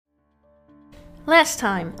Last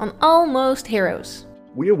time on Almost Heroes.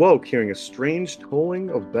 We awoke hearing a strange tolling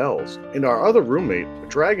of bells, and our other roommate, a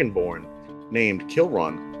dragonborn named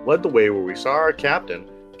Kilrun, led the way where we saw our captain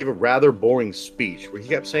give a rather boring speech where he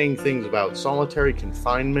kept saying things about solitary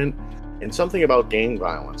confinement and something about gang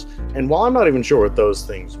violence. And while I'm not even sure what those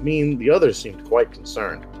things mean, the others seemed quite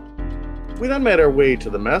concerned. We then made our way to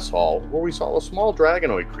the mess hall where we saw a small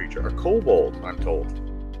dragonoid creature, a kobold, I'm told.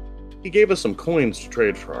 He gave us some coins to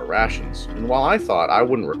trade for our rations, and while I thought I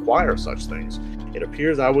wouldn't require such things, it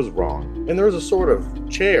appears I was wrong. And there is a sort of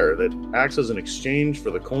chair that acts as an exchange for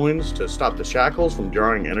the coins to stop the shackles from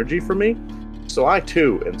drawing energy from me, so I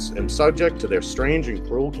too am subject to their strange and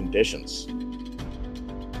cruel conditions.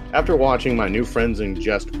 After watching my new friends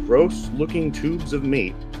ingest gross-looking tubes of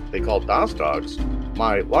meat they called Das Dogs,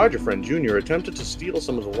 my larger friend Junior attempted to steal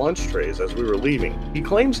some of the lunch trays as we were leaving. He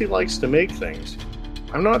claims he likes to make things.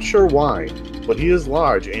 I'm not sure why, but he is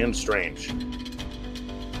large and strange.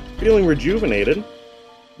 Feeling rejuvenated,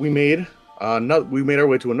 we made our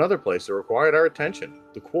way to another place that required our attention,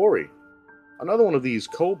 the Quarry. Another one of these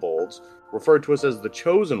kobolds referred to us as the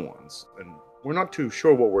Chosen Ones, and we're not too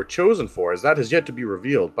sure what we're chosen for, as that has yet to be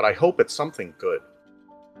revealed, but I hope it's something good.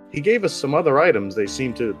 He gave us some other items. They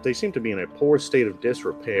seem to be in a poor state of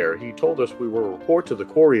disrepair. He told us we will report to the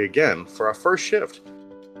Quarry again for our first shift.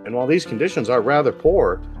 And while these conditions are rather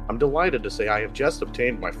poor, I'm delighted to say I have just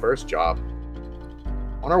obtained my first job.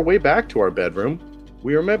 On our way back to our bedroom,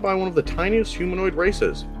 we are met by one of the tiniest humanoid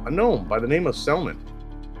races, a gnome by the name of Selman,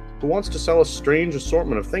 who wants to sell a strange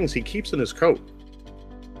assortment of things he keeps in his coat.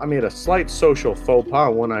 I made a slight social faux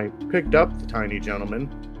pas when I picked up the tiny gentleman.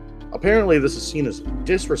 Apparently this is seen as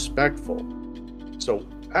disrespectful, so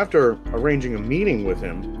after arranging a meeting with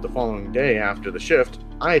him the following day after the shift,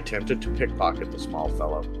 I attempted to pickpocket the small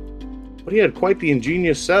fellow. But he had quite the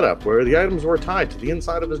ingenious setup where the items were tied to the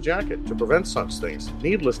inside of his jacket to prevent such things.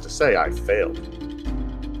 Needless to say, I failed.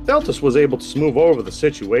 Theltus was able to smooth over the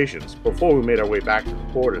situations before we made our way back to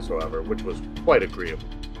the quarters, however, which was quite agreeable.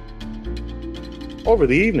 Over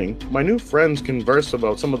the evening, my new friends conversed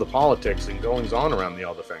about some of the politics and goings-on around the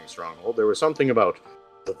Elderfang stronghold. There was something about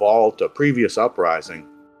the vault, a previous uprising,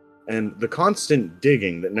 and the constant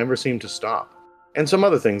digging that never seemed to stop, and some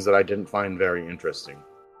other things that I didn't find very interesting.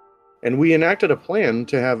 And we enacted a plan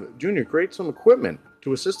to have Junior create some equipment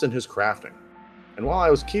to assist in his crafting. And while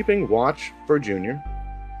I was keeping watch for Junior,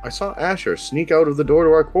 I saw Asher sneak out of the door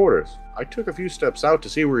to our quarters. I took a few steps out to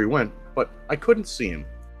see where he went, but I couldn't see him.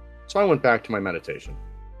 So I went back to my meditation.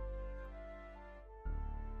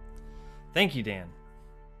 Thank you, Dan.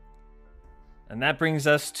 And that brings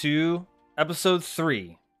us to episode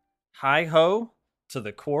 3. Hi-ho, to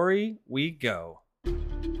the Quarry we go.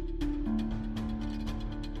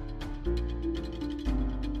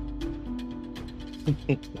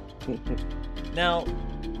 Now,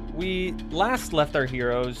 we last left our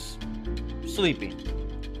heroes sleeping.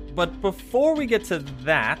 But before we get to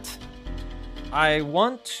that, I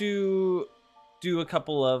want to do a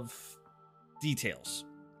couple of details.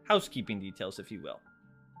 Housekeeping details, if you will.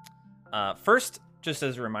 First, just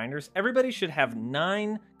as reminders, everybody should have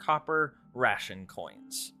 9 copper ration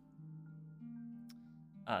coins.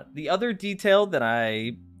 The other detail that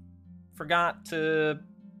I forgot to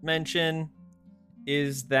mention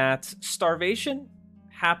is that starvation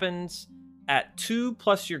happens at 2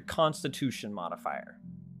 plus your constitution modifier.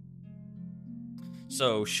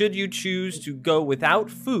 So should you choose to go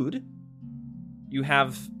without food, you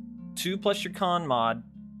have 2 plus your con mod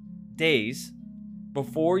days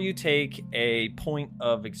before you take a point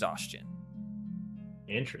of exhaustion.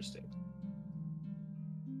 Interesting.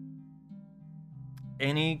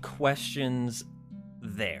 Any questions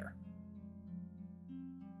there?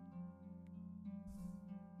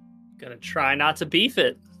 Gonna try not to beef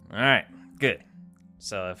it. All right, good.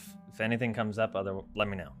 So if anything comes up, let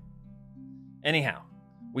me know. Anyhow,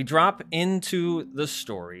 we drop into the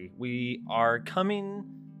story. We are coming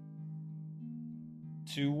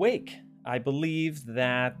to Wake. I believe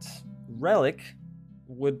that Relic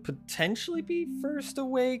would potentially be first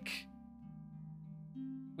awake.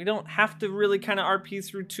 We don't have to really kind of RP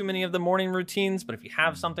through too many of the morning routines, but if you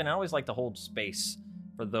have something, I always like to hold space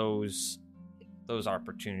for those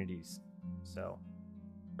opportunities. So,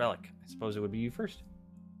 Relic, I suppose it would be you first.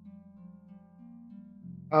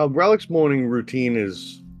 Relic's morning routine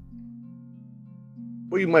is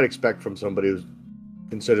what you might expect from somebody who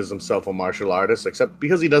considers himself a martial artist, except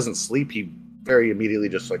because he doesn't sleep, he very immediately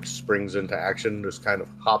just springs into action, just kind of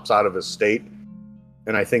hops out of his state.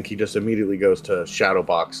 And I think he just immediately goes to shadow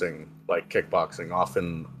boxing, like kickboxing, off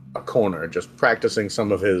in a corner, just practicing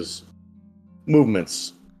some of his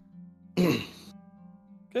movements.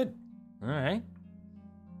 Good. All right.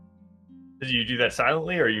 Did you do that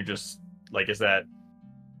silently, or you just like is that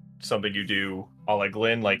something you do all like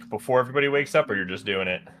Glenn, like before everybody wakes up, or you're just doing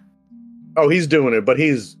it? Oh, he's doing it, but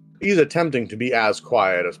he's attempting to be as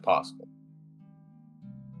quiet as possible.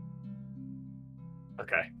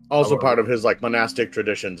 Okay. Also, part of his like monastic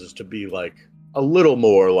traditions is to be like a little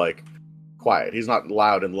more like quiet. He's not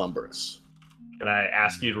loud and lumberous. Can I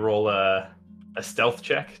ask you to roll a stealth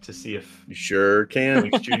check to see if You sure can.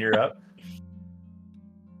 wakes Junior up?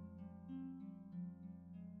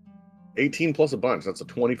 18 plus a bunch. That's a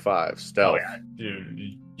 25 stealth. Oh yeah,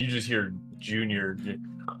 dude, you just hear Junior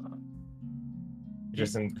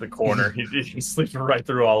just in the corner. He's sleeping right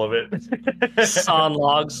through all of it. On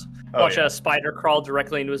logs. Oh, Watch yeah. a spider crawl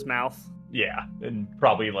directly into his mouth. Yeah, and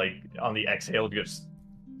probably like on the exhale gets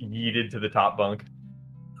yeeted to the top bunk.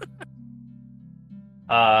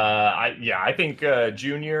 I think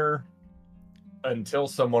Junior, until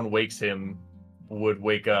someone wakes him, would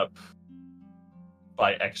wake up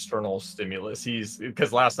by external stimulus.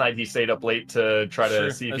 Because last night he stayed up late to try to Sure,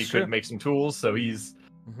 see if he that's could true. make some tools, so he's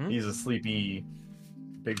Mm-hmm. a sleepy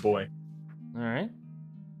big boy. All right.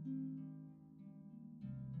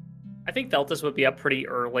 I think Theltis would be up pretty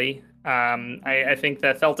early. I think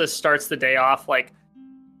that Theltis starts the day off like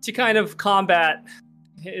to kind of combat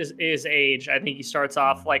his age. I think he starts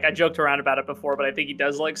off like I joked around about it before, but I think he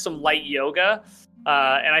does like some light yoga.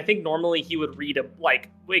 And I think normally he would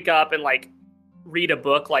wake up and like read a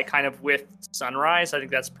book like kind of with sunrise. I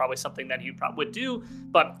think that's probably something that he probably would do,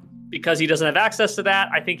 but because he doesn't have access to that,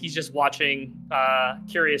 I think he's just watching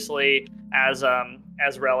curiously as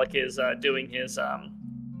Relic is doing his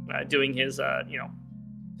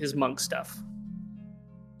his monk stuff.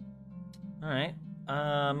 All right.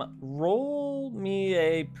 Roll me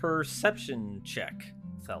a perception check,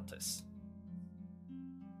 Theltis.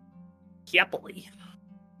 Happily.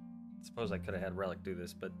 Suppose I could have had Relic do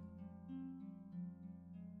this, but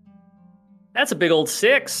That's a big old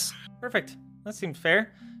 6. perfect. That seems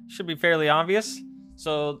fair. Should be fairly obvious.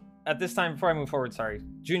 So at this time, before I move forward, sorry,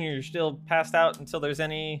 Junior, you're still passed out until there's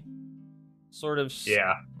any sort of.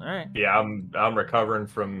 Yeah, All right. yeah, I'm recovering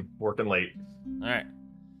from working late. All right.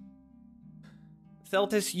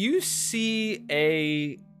 Theltis, you see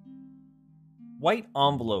a white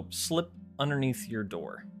envelope slip underneath your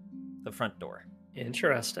door, the front door.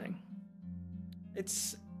 Interesting.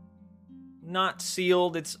 It's not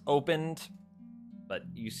sealed, it's opened, but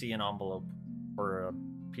you see an envelope or a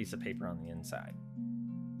piece of paper on the inside.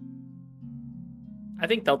 I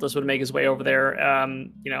think Theltis would make his way over there,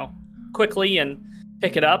 quickly and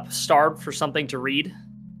pick it up, starved for something to read.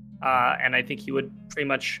 And I think he would pretty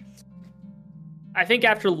much. I think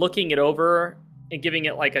after looking it over and giving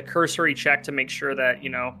it like a cursory check to make sure that,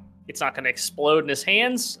 it's not going to explode in his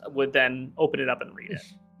hands, would then open it up and read it.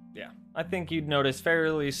 Yeah. I think you'd notice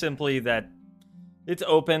fairly simply that it's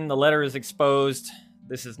open, the letter is exposed.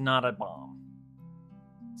 This is not a bomb.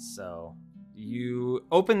 So you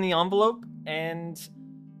open the envelope and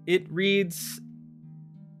it reads,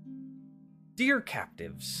 "Dear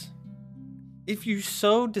captives, if you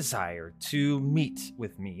so desire to meet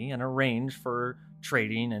with me and arrange for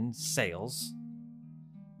trading and sales,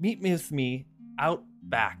 meet with me out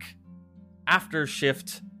back after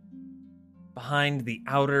shift behind the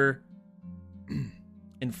outer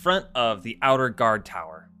in front of the outer guard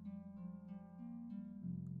tower.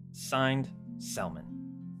 Signed, Selman."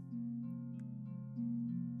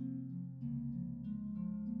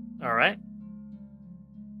 All right.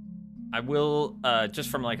 I will, just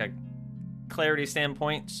from like a clarity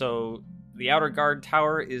standpoint, so the outer guard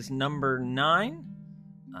tower is number 9,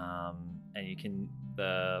 and you can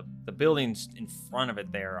the buildings in front of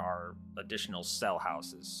it there are additional cell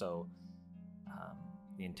houses. So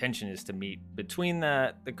the intention is to meet between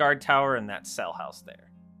the guard tower and that cell house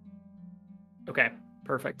there. Okay,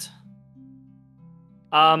 perfect.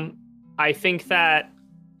 I think that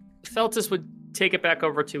Theltis would take it back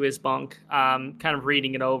over to his bunk, kind of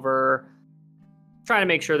reading it over, trying to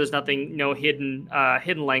make sure there's nothing, hidden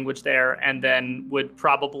language there, and then would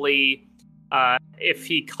probably, if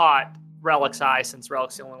he caught Relic's eye, since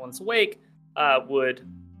Relic's the only one that's awake, would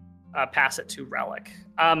pass it to Relic.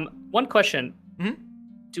 One question: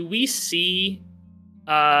 do we see?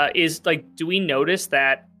 Do we notice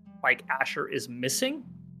that like Asher is missing,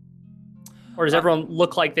 or does everyone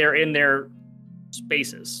look like they're in their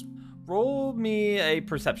spaces? Roll me a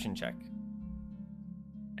perception check.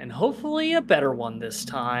 And hopefully a better one this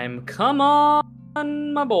time. Come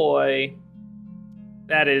on, my boy.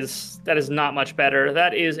 That is not much better.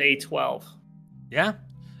 That is a 12. Yeah,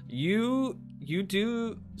 you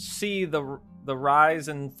do see the rise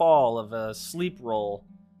and fall of a sleep roll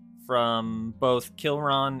from both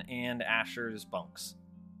Kilron and Asher's bunks.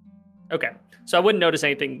 Okay. So I wouldn't notice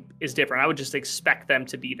anything is different. I would just expect them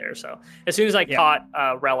to be there. So as soon as I caught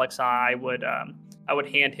Relic's eye, I would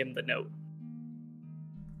hand him the note.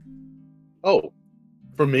 Oh,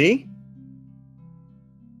 for me?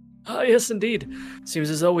 Yes, indeed. Seems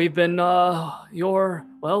as though we've been, the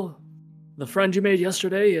friend you made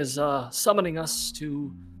yesterday is summoning us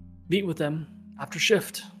to meet with them after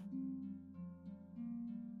shift.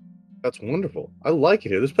 That's wonderful. I like it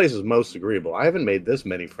here. This place is most agreeable. I haven't made this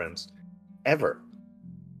many friends ever.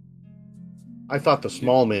 I thought the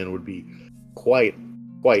small man would be quite,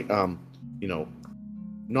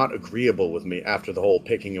 not agreeable with me after the whole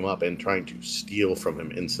picking him up and trying to steal from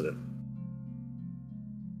him incident.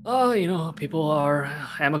 People are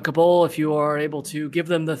amicable if you are able to give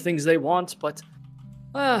them the things they want, but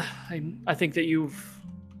I think that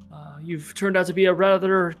you've turned out to be a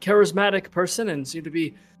rather charismatic person and seem to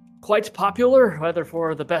be quite popular, whether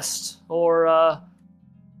for the best or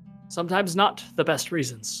sometimes not the best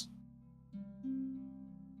reasons.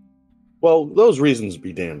 Well, those reasons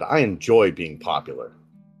be damned. I enjoy being popular.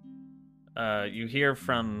 You hear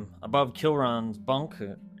from above Kilron's bunk,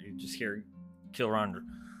 you just hear Kilron,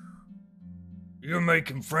 "You're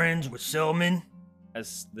making friends with Selman?"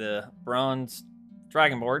 As the bronze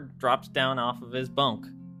dragonborn drops down off of his bunk.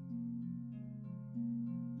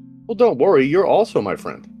 Well, don't worry. You're also my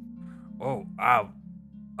friend. Oh,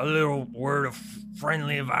 a little word of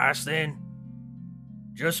friendly advice then.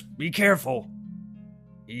 Just be careful.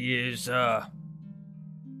 He is, I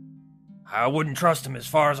wouldn't trust him as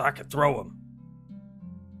far as I could throw him.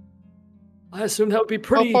 I assume that would be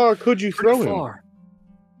pretty. How far could you throw him?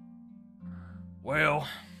 Well,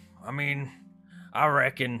 I mean, I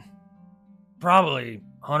reckon probably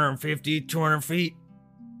 150, 200 feet.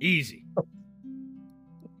 Easy.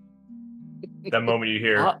 That moment you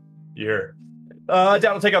hear, down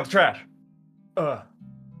to take out the trash.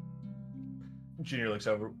 Junior looks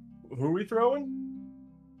over. Who are we throwing?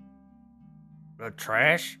 The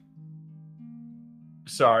trash?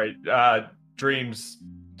 Sorry, dreams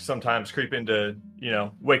sometimes creep into,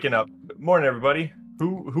 waking up. Morning, everybody.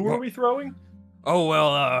 Who are we throwing? Oh,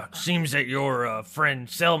 well, seems that your friend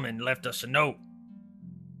Selman left us a note.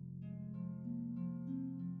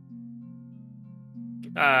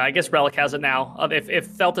 I guess Relic has it now. If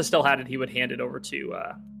Felta still had it, he would hand it over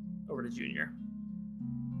to Junior.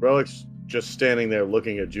 Relic's just standing there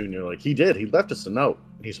looking at Junior like he did. He left us a note.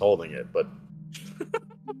 He's holding it, but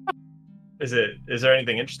Is there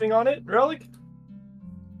anything interesting on it, Relic?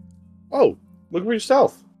 oh, look for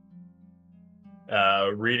yourself.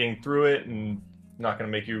 Reading through it and not going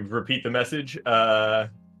to make you repeat the message.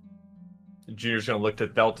 Junior's going to look to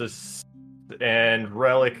Theltus and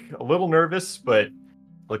Relic, a little nervous, but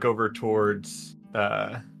look over towards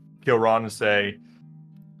Kilron and say,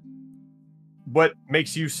 "What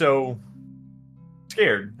makes you so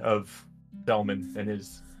scared of Selman and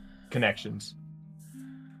his connections?"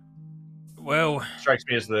 Well, Strikes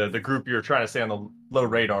me as the group you're trying to stay on the low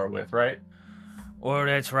radar with, right? well,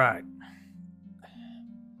 that's right.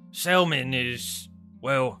 Selman is,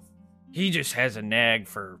 well, he just has a nag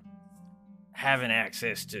for having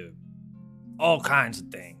access to all kinds of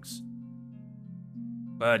things.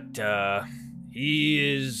 But,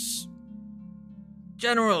 he is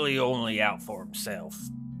generally only out for himself.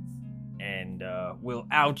 And, will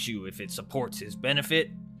out you if it supports his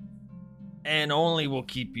benefit. And only will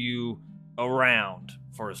keep you around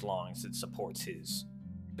for as long as it supports his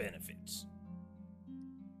benefits.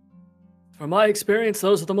 From my experience,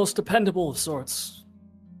 those are the most dependable of sorts.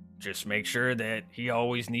 Just make sure that he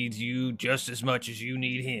always needs you just as much as you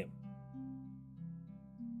need him.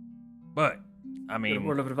 But, I Good mean,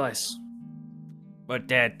 word of advice. but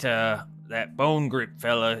that bone grip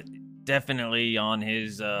fella definitely on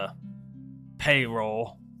his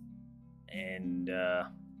payroll, and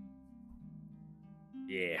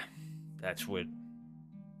yeah, that's what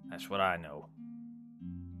I know.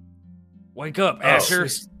 Wake up, Asher!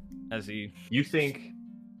 As he, You think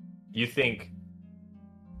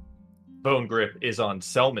Bone Grip is on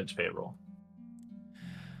Selman's payroll?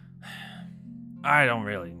 I don't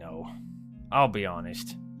really know. I'll be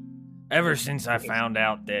honest. Ever since I found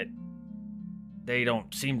out that they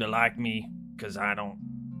don't seem to like me because I don't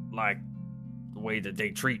like the way that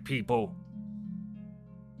they treat people,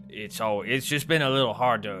 it's just been a little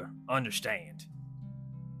hard to understand.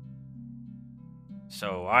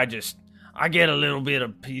 So I get a little bit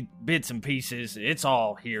of bits and pieces. It's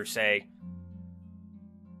all hearsay.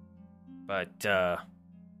 But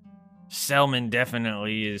Selman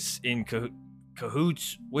definitely is in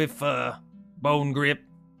cahoots with Bone Grip.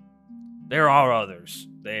 there are others.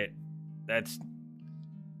 They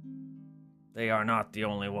are not the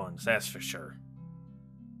only ones, that's for sure.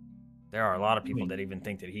 There are a lot of people that even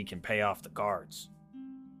think that he can pay off the guards.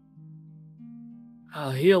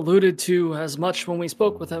 He alluded to as much when we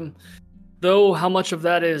spoke with him. Though how much of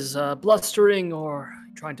that is blustering or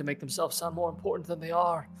trying to make themselves sound more important than they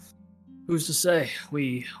are, who's to say?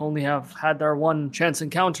 We only have had our one chance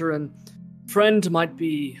encounter, and friend might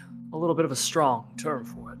be a little bit of a strong term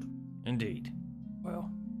for it. Indeed. Well,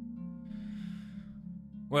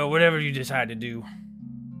 whatever you decide to do,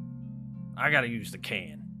 I gotta use the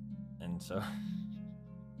can. And so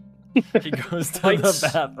he goes to the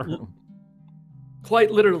bathroom.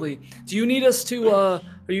 Quite literally. Do you need us to,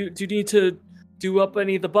 do you need to do up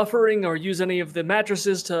any of the buffering or use any of the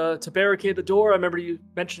mattresses to barricade the door? I remember you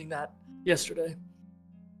mentioning that yesterday.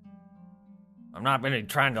 I'm not really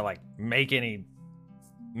trying to, make any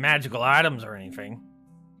magical items or anything.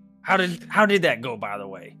 How did that go, by the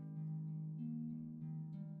way?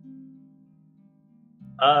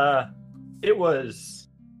 It was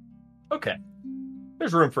okay.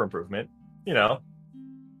 There's room for improvement,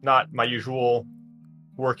 not my usual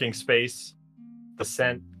working space. The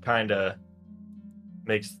scent kind of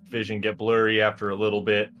makes vision get blurry after a little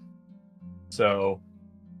bit. So,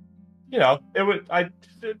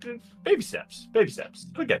 baby steps.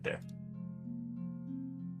 We'll get there.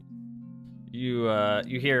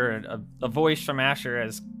 You hear a voice from Asher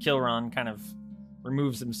as Kilron kind of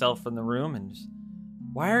removes himself from the room and just,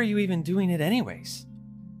 why are you even doing it anyways?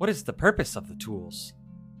 What is the purpose of the tools?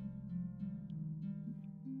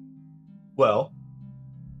 Well,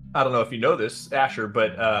 I don't know if you know this, Asher,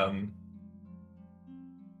 but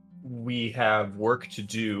we have work to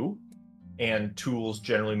do, and tools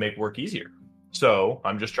generally make work easier. So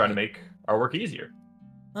I'm just trying to make our work easier.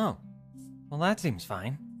 Oh, well, that seems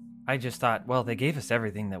fine. I just thought, well, they gave us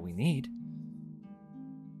everything that we need.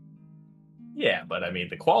 Yeah, but I mean,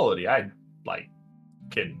 the quality, I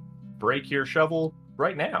can break your shovel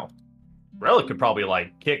right now. Relic could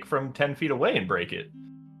probably kick from 10 feet away and break it.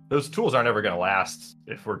 Those tools aren't ever going to last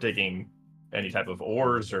if we're digging any type of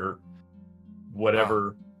ores or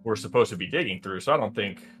whatever we're supposed to be digging through. So I don't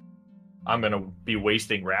think I'm going to be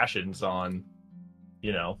wasting rations on,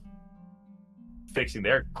 fixing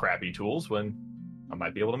their crappy tools when I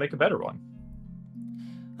might be able to make a better one.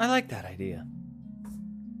 I like that idea.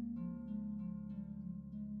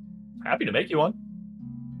 Happy to make you one.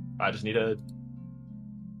 I just need to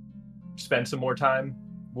spend some more time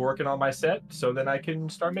working on my set so then I can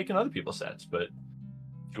start making other people's sets. But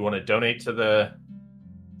if you want to donate to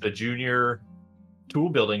the junior tool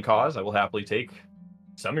building cause, I will happily take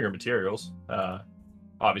some of your materials.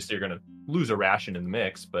 Obviously, you're going to lose a ration in the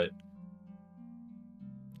mix, but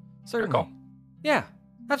certainly. Call. Yeah,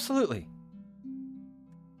 absolutely.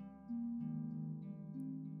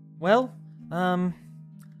 Well,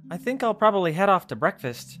 I think I'll probably head off to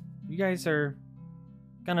breakfast. You guys are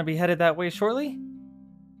gonna be headed that way shortly?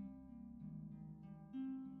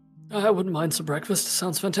 I wouldn't mind some breakfast.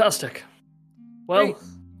 Sounds fantastic. Well,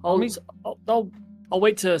 Great. I'll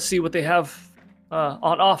wait to see what they have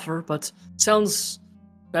on offer, but sounds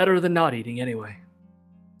better than not eating anyway.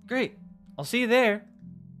 Great. I'll see you there.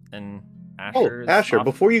 And Asher. Asher, off.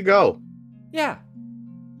 before you go, Yeah.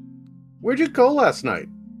 where'd you go last night?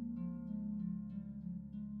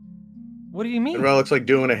 What do you mean? And Relic's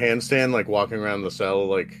doing a handstand, walking around the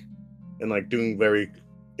cell, and doing very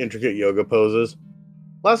intricate yoga poses.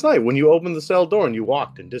 Last night, when you opened the cell door and you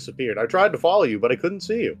walked and disappeared, I tried to follow you, but I couldn't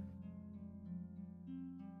see you.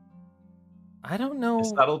 I don't know. the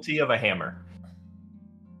subtlety of a hammer.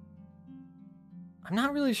 I'm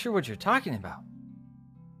not really sure what you're talking about.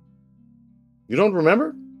 You don't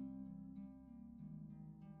remember?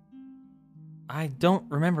 I don't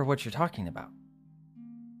remember what you're talking about.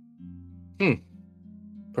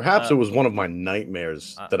 Perhaps it was one of my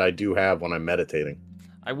nightmares that I do have when I'm meditating.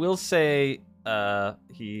 I will say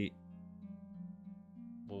he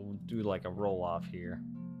will do a roll off here.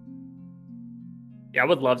 Yeah, I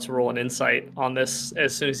would love to roll an insight on this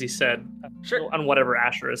as soon as he said, Sure. on whatever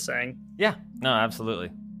Asher is saying. Yeah, no,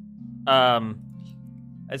 absolutely. As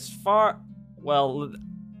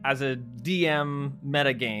a DM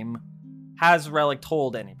metagame, has Relic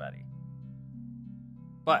told anybody?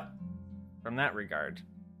 But from that regard,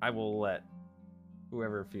 I will let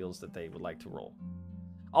whoever feels that they would like to roll.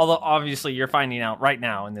 Although, obviously, you're finding out right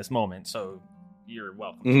now in this moment, so you're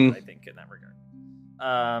welcome to it, I think, in that regard.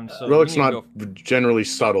 So Relic's you not generally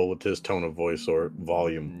subtle with his tone of voice or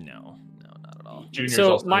volume. No, not at all. Junior's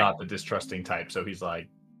So also my- not the distrusting type, so he's sounds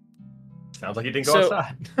like he didn't go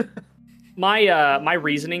outside. My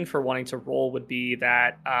reasoning for wanting to roll would be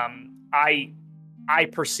that I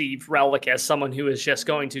perceive Relic as someone who is just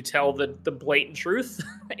going to tell the blatant truth,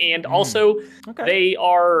 and also they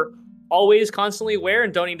are always constantly aware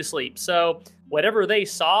and don't need to sleep. So whatever they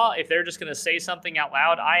saw, if they're just going to say something out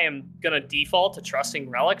loud, I am going to default to trusting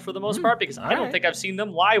Relic for the most part, because I don't think I've seen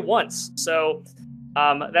them lie once. So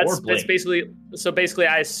that's basically. So basically,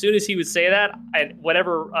 as soon as he would say that,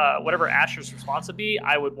 whatever Asher's response would be,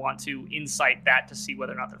 I would want to insight that to see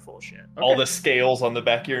whether or not they're full of shit. Okay. All the scales on the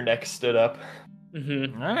back of your neck stood up.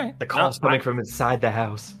 Mm-hmm. All right. The call's coming from inside the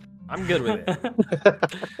house. I'm good with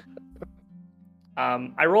it.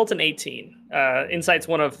 I rolled an 18. Insight's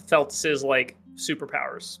one of Feltus's like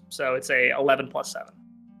superpowers, so it's a 11 plus 7.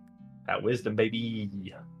 That wisdom,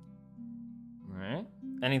 baby. All right.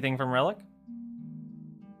 Anything from Relic?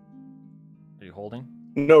 Are you holding?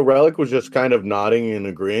 No, Relic was just kind of nodding and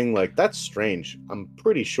agreeing, like, that's strange. I'm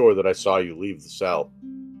pretty sure that I saw you leave the cell.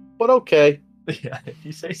 But okay. Yeah, if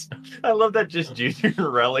you say so. I love that just Junior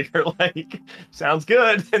and Relic are like, sounds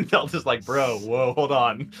good. And they'll just like, bro, whoa, hold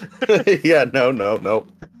on. Yeah, no.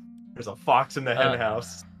 There's a fox in the hen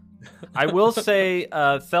house. I will say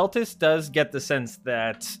Feltus does get the sense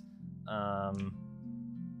that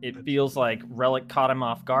it feels like Relic caught him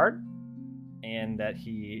off guard and that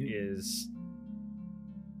he is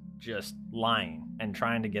just lying and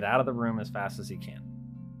trying to get out of the room as fast as he can.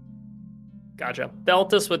 Gotcha.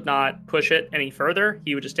 Feltus would not push it any further.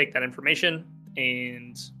 He would just take that information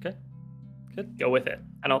and go with it.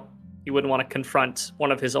 He wouldn't want to confront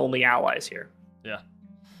one of his only allies here.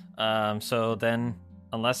 Yeah. So then,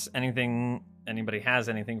 unless anybody has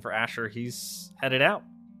anything for Asher, he's headed out.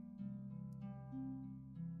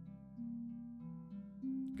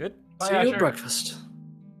 Good. Bye, See you Asher. at breakfast.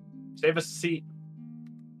 Save us a seat.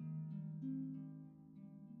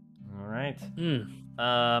 All right. Hmm.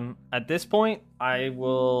 At this point, I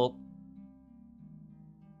will.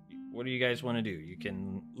 What do you guys want to do? You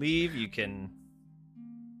can leave. You can.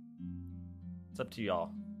 It's up to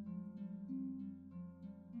y'all.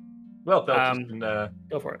 Well, Feltus and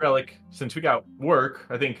Go for it. Relic, since we got work,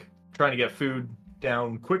 I think trying to get food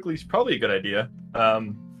down quickly is probably a good idea.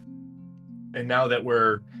 And now that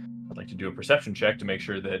I'd like to do a perception check to make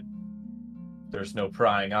sure that there's no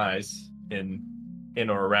prying eyes in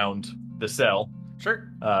or around the cell.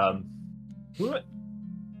 Sure.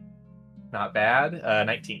 Not bad.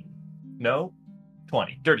 19. No.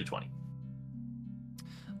 20. Dirty 20.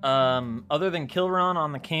 Other than Kilron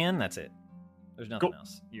on the can, that's it. There's nothing Cool.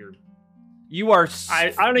 else. You are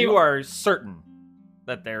you are certain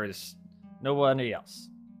that there is nobody else.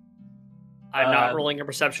 I'm not rolling a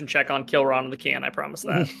perception check on Kilron of the can. I promise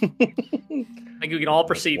that. I think we can all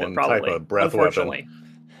perceive it, One probably. type of breath unfortunately.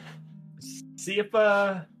 See if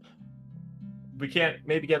we can't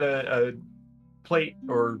maybe get a plate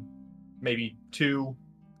or maybe two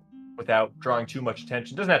without drawing too much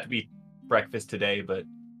attention. Doesn't have to be breakfast today, but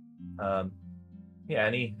yeah,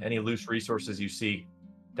 any loose resources you see,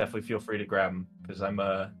 definitely feel free to grab them, because I'm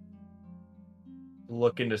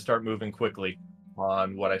looking to start moving quickly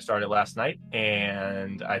on what I started last night.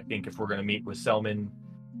 And I think if we're going to meet with Selman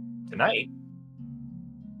tonight,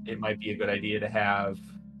 it might be a good idea to have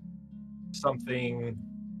something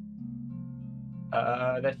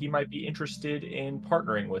that he might be interested in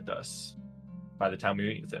partnering with us by the time we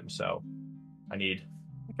meet with him. So I need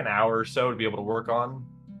like an hour or so to be able to work on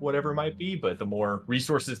whatever it might be, but the more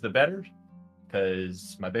resources the better,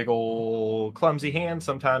 because my big old clumsy hands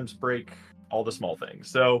sometimes break all the small things.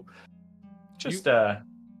 So just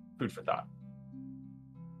food for thought.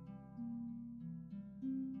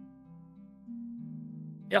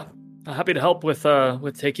 Yeah, happy to help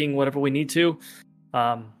with taking whatever we need to.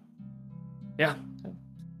 Yeah,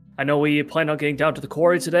 I know we plan on getting down to the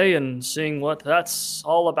quarry today and seeing what that's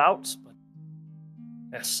all about. But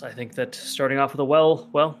yes, I think that starting off with a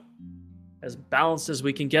well, as balanced as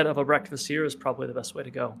we can get of a breakfast here is probably the best way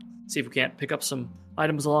to go. See if we can't pick up some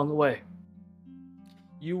items along the way.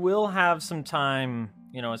 You will have some time.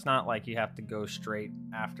 It's not like you have to go straight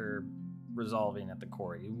after resolving at the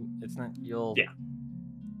quarry. It's not. You'll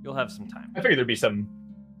have some time. I figured there'd be some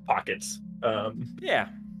pockets. Yeah.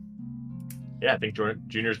 Yeah, I think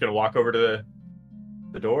Junior's going to walk over to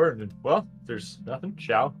the door and, well, if there's nothing,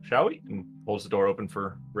 shall we? And holds the door open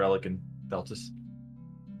for Relic and Feltus.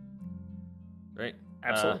 Great.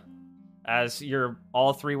 Absolutely. As you're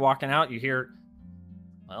all three walking out, you hear,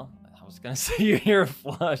 well, I was going to say you hear a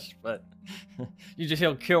flush, but you just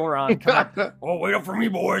hear Kilron come up. Oh, wait up for me,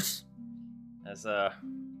 boys. As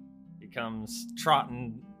he comes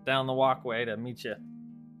trotting down the walkway to meet you.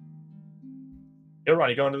 Yo,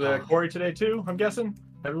 Ron, you going to the quarry today too, I'm guessing?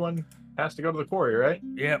 Everyone has to go to the quarry, right?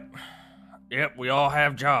 Yep. Yep, we all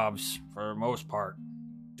have jobs, for the most part.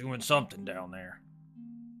 Doing something down there.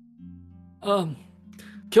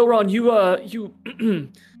 Kilron, you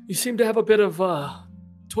you seem to have a bit of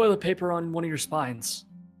toilet paper on one of your spines.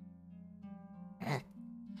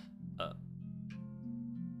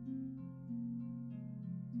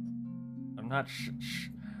 I'm not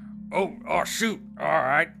Oh, shoot. All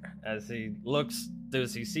right. As he looks,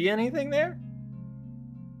 does he see anything there?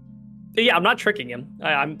 Yeah, I'm not tricking him.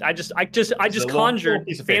 I just conjured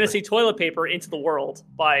piece of fantasy toilet paper into the world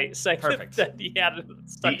by saying Perfect. that he had it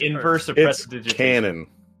stuck The to her. inverse of It's prestidigitation. canon.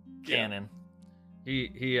 Canon.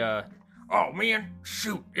 Oh, man,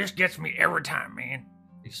 shoot. This gets me every time, man.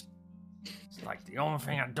 It's like the only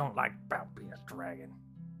thing I don't like about being a dragon.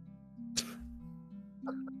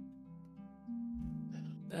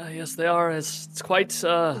 Yes, they are. It's quite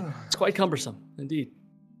cumbersome, indeed.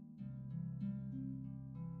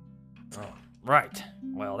 Oh, right.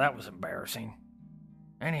 Well, that was embarrassing.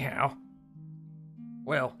 Anyhow.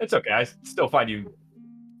 Well, It's okay. I still find you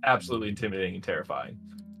absolutely intimidating and terrifying.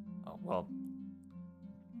 oh, well,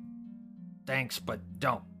 thanks, but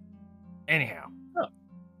don't. Anyhow. Oh.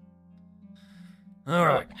 All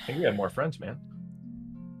right. I think we have more friends, man.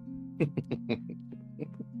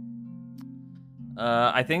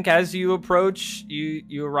 I think as you approach,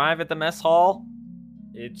 you arrive at the mess hall.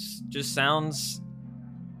 It just sounds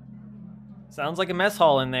like a mess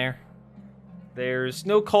hall in there. There's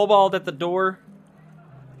no kobold at the door,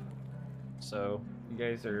 so you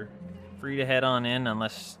guys are free to head on in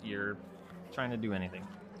unless you're trying to do anything.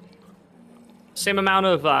 Same amount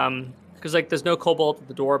of because like there's no kobold at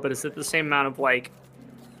the door, but is it the same amount of like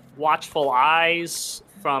watchful eyes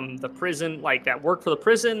from the prison, like that work for the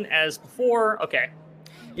prison as before? Okay.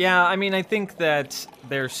 Yeah, I mean, I think that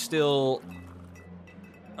there's still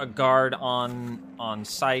a guard on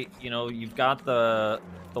site. You know, you've got the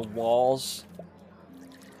walls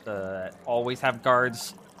that always have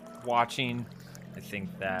guards watching. I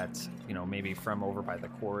think that, you know, maybe from over by the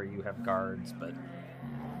quarry you have guards, but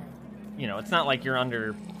you know, it's not like you're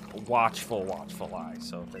under watchful eye.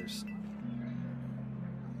 So there's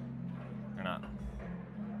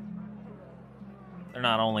they're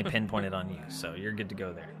not only pinpointed on you, so you're good to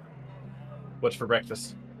go there. What's for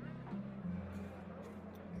breakfast?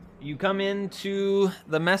 You come into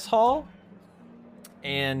the mess hall,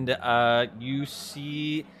 and you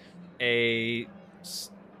see as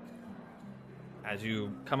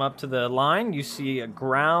you come up to the line, you see a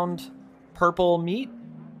ground purple meat.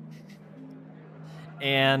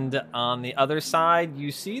 And on the other side,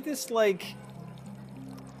 you see this, like,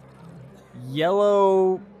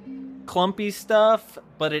 yellow clumpy stuff,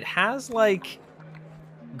 but it has, like,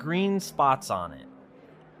 green spots on it.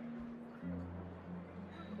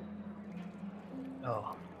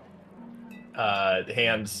 Oh.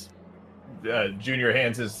 Junior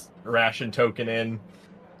hands his ration token in.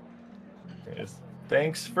 Yes.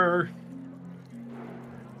 Thanks for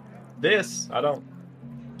this. I don't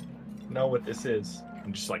know what this is.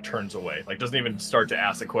 And just like turns away. Like doesn't even start to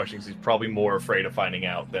ask the questions. He's probably more afraid of finding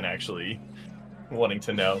out than actually wanting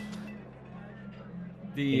to know.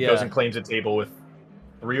 He goes and claims a table with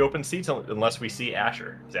 3 open seats unless we see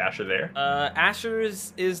Asher. Is Asher there? Asher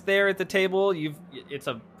is there at the table. It's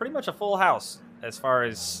pretty much a full house as far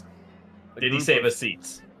as. Did he save us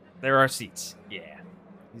seats? There are seats. Yeah,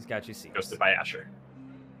 he's got you seats. Go sit by Asher.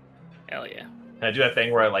 Hell yeah. And I do that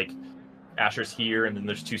thing where I like Asher's here and then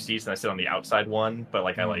there's 2 seats and I sit on the outside one, but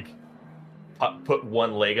like I like put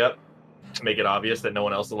one leg up to make it obvious that no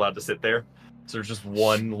one else is allowed to sit there. So there's just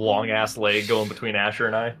one long ass leg going between Asher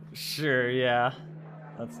and I. Sure, yeah.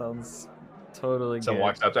 That sounds totally good. Someone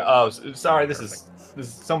walks up to, oh, sorry, this is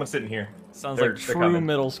someone sitting here. Sounds They're like true coming.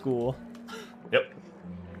 middle school. Yep.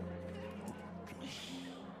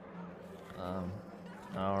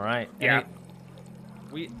 All right. Yeah.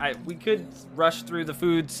 We could rush through the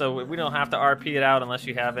food, so we don't have to RP it out unless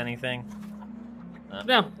you have anything.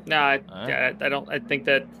 No, right. I don't. I think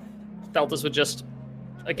that Feltus would just,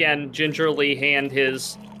 again, gingerly hand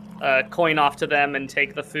his coin off to them and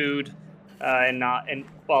take the food, kind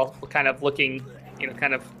of looking,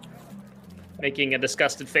 kind of making a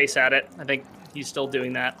disgusted face at it. I think he's still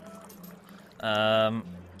doing that. All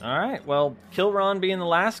right. Well, Kilron being the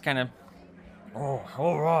last, kind of. Oh,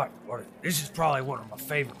 all right. Well, this is probably one of my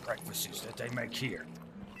favorite breakfasts that they make here.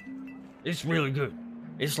 It's really good.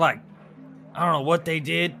 It's like, I don't know what they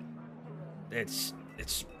did. It's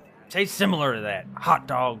tastes similar to that hot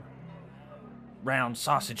dog, round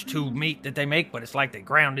sausage tube meat that they make, but it's like they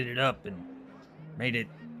grounded it up and made it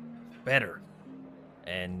better.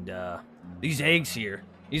 And these eggs here,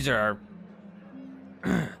 these are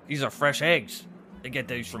fresh eggs. They get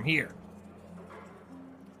these from here.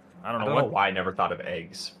 I don't I know. don't know why I never thought of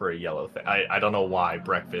eggs for a yellow thing. I don't know why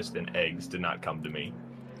breakfast and eggs did not come to me.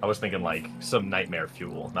 I was thinking like some nightmare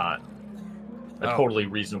fuel, not a totally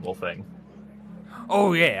reasonable thing.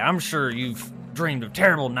 Oh yeah, I'm sure you've dreamed of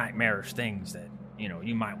terrible nightmarish things that,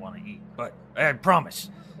 you might want to eat. But I promise,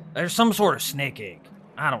 there's some sort of snake egg.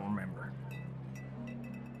 I don't remember.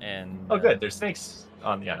 And Oh, good. There's snakes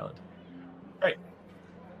on the island. Great.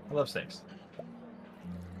 I love snakes.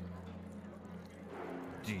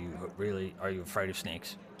 Are you afraid of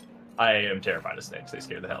snakes? I am terrified of snakes. They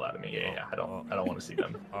scare the hell out of me. Yeah. I don't want to see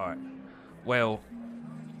them. All right. Well,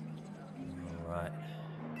 all right.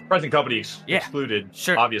 Present company Yeah, excluded,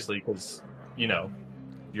 sure. obviously, because you're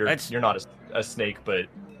not a snake, but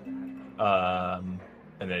and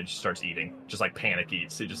then it just starts eating, just like Panic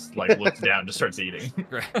eats. It just like looks down, just starts eating.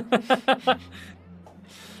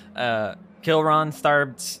 Kilron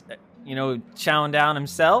starts, chowing down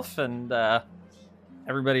himself, and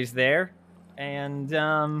everybody's there, and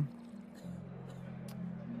I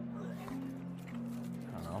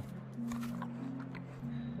don't know.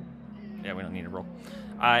 Yeah, we don't need to roll.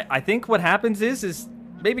 I think what happens is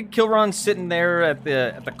maybe Kilron's sitting there at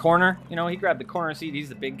the corner. He grabbed the corner seat. He's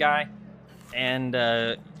the big guy, and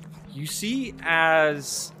you see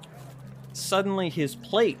as suddenly his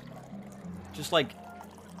plate just like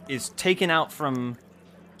is taken out from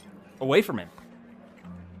away from him,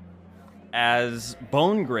 as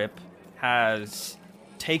Bone Grip has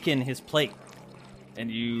taken his plate,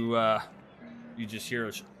 and you just hear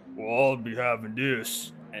us. Well, I'll be having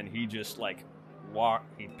this, and he just like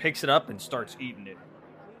he picks it up and starts eating it.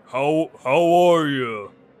 How are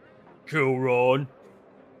you, Kilron?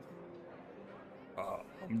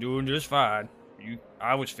 I'm doing just fine.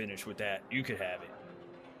 I was finished with that. You could have it.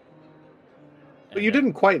 But you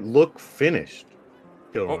didn't quite look finished,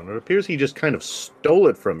 Kilron. It appears he just kind of stole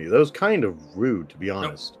it from you. That was kind of rude, to be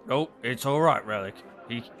honest. Nope, it's all right, Relic.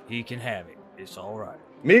 He can have it. It's all right.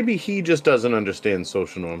 Maybe he just doesn't understand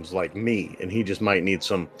social norms like me, and he just might need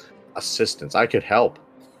some assistance. I could help.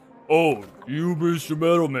 Oh, you, Mr.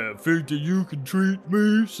 Metalman, think that you can treat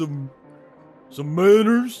me some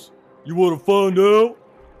manners? You want to find out?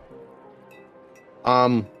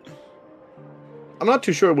 I'm not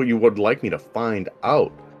too sure what you would like me to find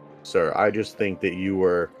out, sir. I just think that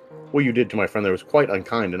what you did to my friend there was quite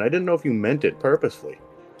unkind, and I didn't know if you meant it purposefully.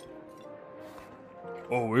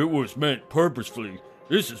 Oh, it was meant purposefully.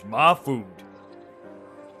 This is my food.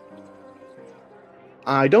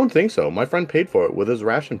 I don't think so. My friend paid for it with his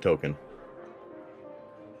ration token.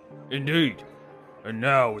 Indeed. And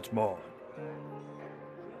now it's mine.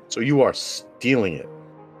 So you are stealing it.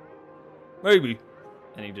 Maybe.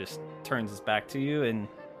 And he just turns his back to you and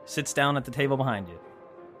sits down at the table behind you.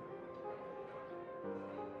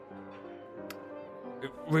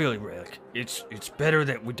 Really, Relic, it's better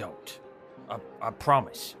that we don't. I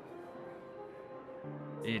promise.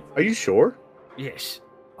 Are you sure? Yes,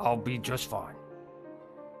 I'll be just fine.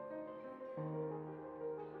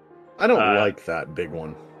 I don't like that big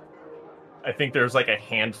one. I think there's like a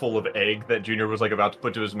handful of egg that Junior was like about to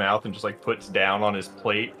put to his mouth and just like puts down on his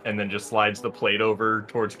plate and then just slides the plate over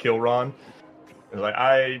towards Kilron. And like,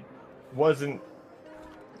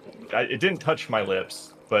 it didn't touch my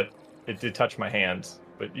lips, but it did touch my hands.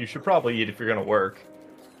 But you should probably eat if you're gonna work.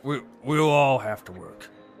 We'll all have to work.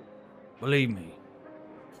 Believe me,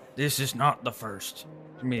 this is not the first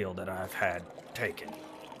meal that I've had taken.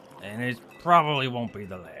 And it probably won't be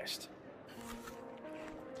the last.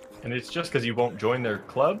 And it's just because you won't join their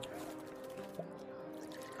club?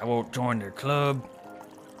 I won't join their club.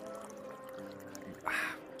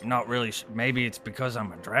 Not really. Maybe it's because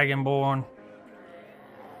I'm a Dragonborn.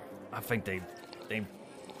 I think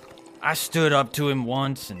I stood up to him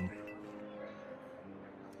once and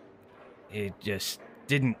it just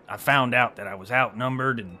didn't. I found out that I was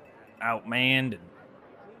outnumbered and outmanned, and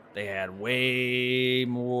they had way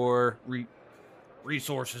more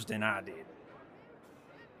resources than I did.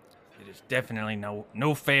 It is definitely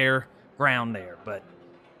no fair ground there, but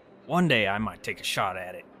one day I might take a shot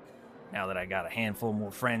at it, now that I got a handful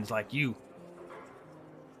more friends like you.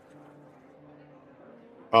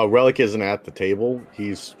 Relic isn't at the table.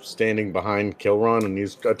 He's standing behind Kilron, and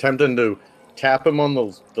he's attempting to tap him on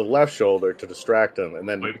the left shoulder to distract him, and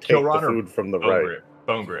then take Kilron the food from the Bone right. Grip?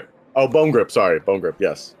 Bone Grip. Oh, Bone Grip. Sorry, Bone Grip.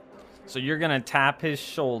 Yes. So you're going to tap his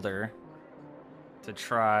shoulder to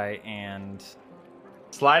try and...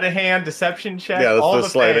 Sleight of hand, deception check, Yeah, that's all the the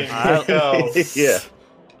sleight of things. Let's go. Yeah.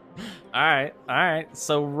 All right.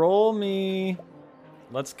 So roll me...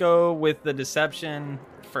 Let's go with the deception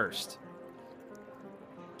first.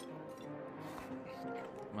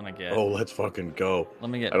 I'm going to get... Oh, let's fucking go. Let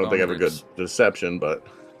me get I don't think I have a good Bonegrip's. deception, but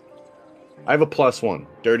I have a +1,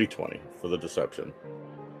 dirty 20 for the deception.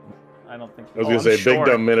 I don't think. I was gonna say, big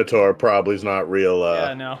dumb Minotaur probably is not real.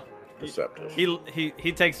 Yeah, no. Deceptive.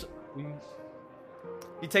 He takes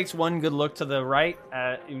one good look to the right.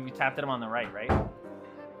 You tapped at him on the right, right?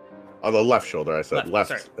 On the left shoulder, I said left,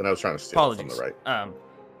 sorry. and I was trying to steal it from the right.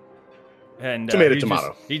 And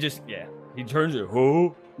Tomato. He turns it.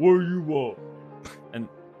 Oh, where you want? And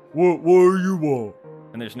where you want?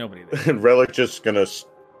 And there's nobody there. And Relic just gonna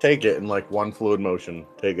take it in like one fluid motion,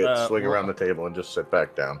 take it, swing roll- around the table, and just sit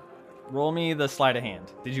back down. Roll me the sleight of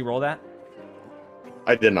hand. Did you roll that?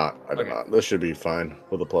 I did not. I did Okay. not. This should be fine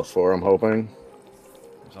with a +4. I'm hoping.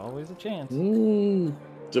 There's always a chance.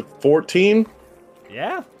 Is it 14?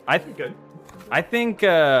 Yeah, I think Good. I think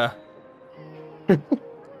I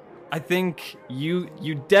think you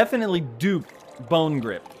definitely duped Bone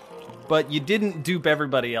Grip, but you didn't dupe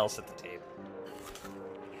everybody else at the table.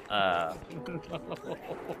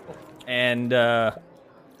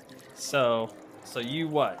 So you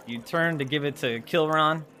what? You turn to give it to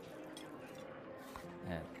Kilron?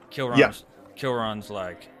 And Kilron's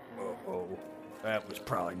like, oh, that was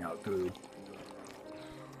probably not good.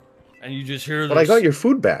 And you just hear this. But I got your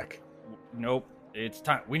food back. Nope, it's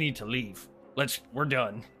time. We need to leave. We're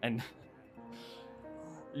done. And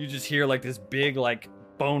You just hear like this big like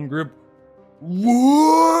Bone Grip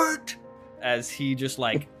what? as he just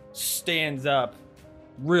like stands up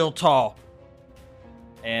real tall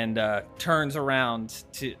and turns around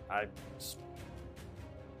to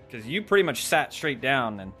because you pretty much sat straight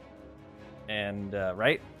down and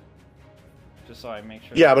right, just so I make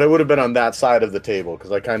sure. Yeah, but I would have been on that side of the table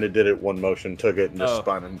because I kind of did it one motion, took it, and just Oh.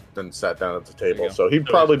 spun, and then sat down at the There you table. go. So he'd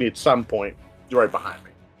probably be at some point right behind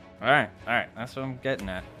me. All right, that's what I'm getting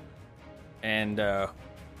at. And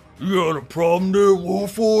You got a problem there,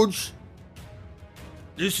 Warforged?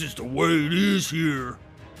 This is the way it is here.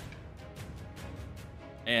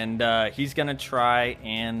 he's gonna try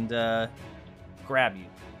and grab you.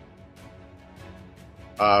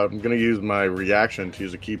 I'm gonna use my reaction to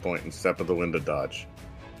use a key point and step at the window dodge.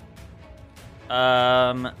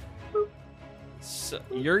 So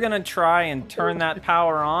you're gonna try and turn that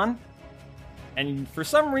power on, and for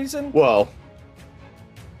some reason, Well,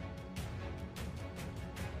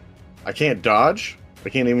 I can't dodge. I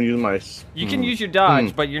can't even use my. you can use your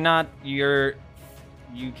dodge, but you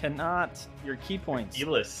cannot your key points.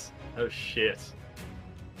 Elis. Oh shit.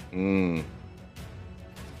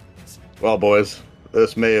 Well, boys,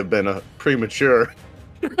 this may have been a premature.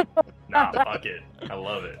 Nah, fuck it. I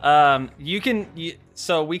love it.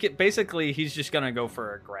 So we could basically he's just gonna go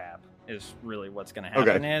for a grab is really what's gonna happen.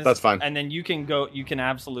 Okay, that's fine. And then you can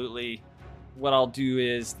absolutely. What I'll do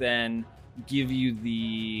is then give you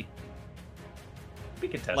the Be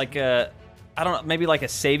contested. like I don't know, maybe like a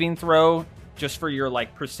saving throw just for your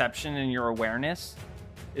like perception and your awareness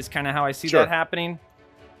is kind of how I see Sure. that happening.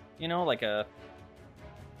 You know, like a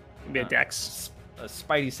Maybe a dex.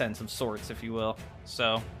 spidey sense of sorts, if you will.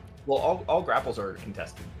 So Well, all grapples are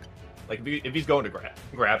contested. Like if he's going to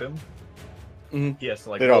grab him, Mhm. he has to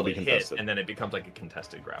like They'd roll all be a hit, contested. and then it becomes like a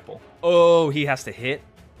contested grapple. he has to hit.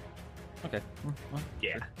 Okay. Well,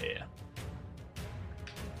 Yeah, yeah.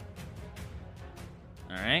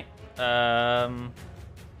 all right.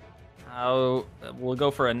 We'll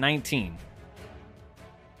go for a 19.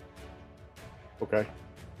 Okay.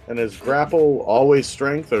 And is grapple always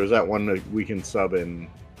strength, or is that one that we can sub in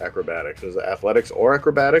acrobatics? Is it athletics or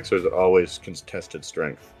acrobatics, or is it always contested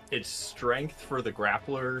strength? It's strength for the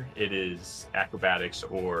grappler. It is acrobatics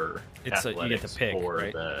or You get to athletics pick, for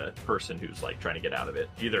right? the person who's like trying to get out of it.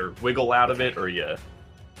 Either wiggle out of it or you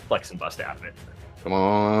flex and bust out of it. Come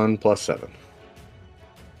on, +7.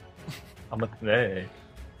 I'm a hey.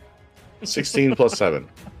 16 plus 7.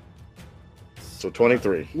 So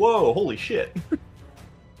 23. Whoa! Holy shit!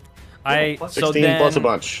 So 16 then, plus a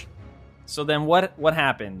bunch. So then what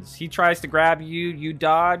happens? He tries to grab you, you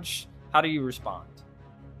dodge. How do you respond?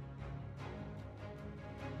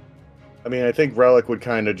 I mean, I think Relic would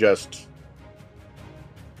kind of just.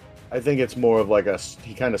 I think it's more of like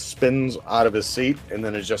he kind of spins out of his seat and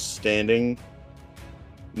then is just standing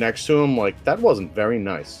next to him. Like, that wasn't very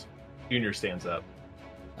nice. Junior stands up,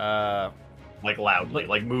 Uh, like loudly,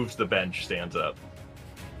 like moves the bench, stands up.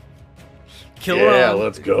 Kilron, Yeah,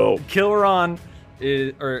 let's go. Kilron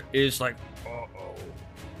is like,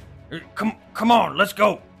 Come on, let's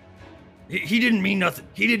go. He didn't mean nothing.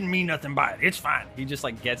 He didn't mean nothing by it. It's fine. he just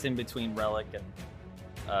like gets in between Relic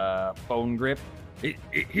and Bone Grip.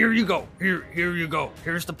 Here you go. Here you go.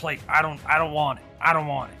 Here's the plate. I don't want it. I don't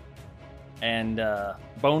want it. And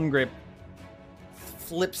Bone Grip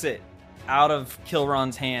flips it out of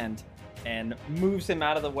Kilron's hand and moves him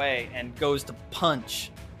out of the way and goes to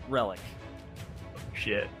punch Relic.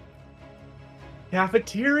 Shit.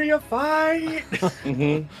 Cafeteria fight!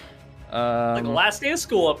 Mm-hmm. Like the last day of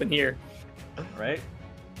school up in here. Right?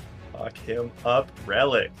 Fuck him up,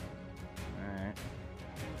 Relic. Alright.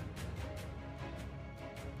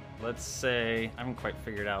 Let's say, I haven't quite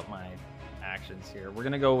figured out my actions here. We're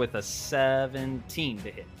going to go with a 17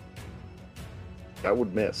 to hit. That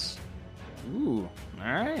would miss. Ooh,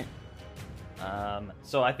 alright.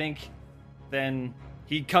 So I think then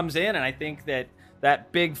he comes in, and I think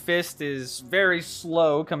that big fist is very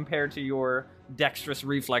slow compared to your dexterous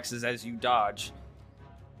reflexes as you dodge.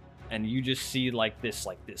 And you just see this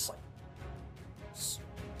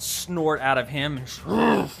snort out of him,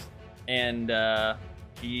 and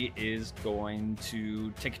he is going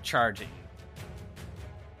to take a charge at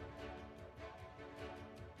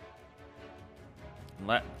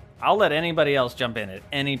you. I'll let anybody else jump in at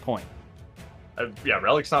any point. Yeah,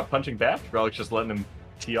 Relic's not punching back. Relic's just letting him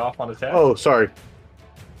tee off on attack. Oh, sorry.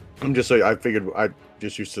 I'm just I figured I'm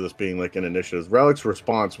just used to this being like an initiative. Relic's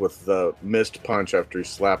response with the missed punch after he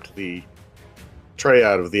slapped the tray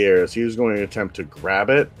out of the air is he was going to attempt to grab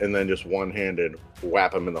it and then just one-handed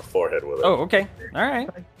whap him in the forehead with it. Oh, okay. All right.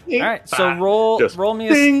 All right. So roll me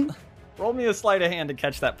a sleight of hand to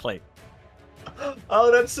catch that plate.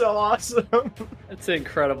 Oh, that's so awesome. That's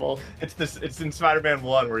incredible. It's in Spider-Man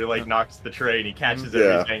 1 where he like knocks the tray and he catches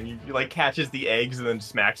everything. He like catches the eggs and then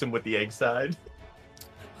smacks him with the egg side.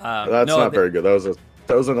 That's not very good.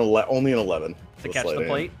 That was only an 11 to catch the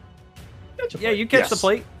plate. Catch Yeah, you catch the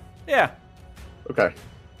plate. Yeah. Okay.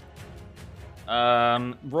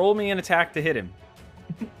 Roll me an attack to hit him.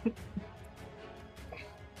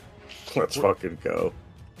 Let's fucking go.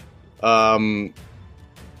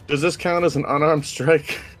 Does this count as an unarmed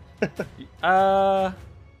strike? I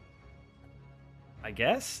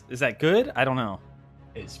guess. Is that good? I don't know.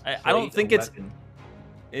 I don't think it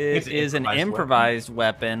is an improvised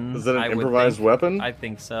weapon. Is it an improvised weapon? I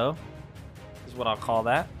think so. Is what I'll call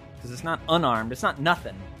that. Because it's not unarmed. It's not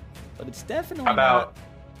nothing. But it's definitely How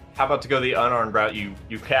about to go the unarmed route?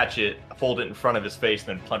 You catch it, hold it in front of his face,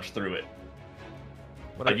 and then punch through it.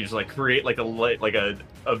 You just like create like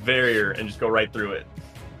a barrier and just go right through it.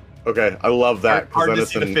 Okay, I love that. Hard to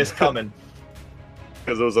see the fist coming.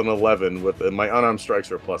 Because it was an 11 with my unarmed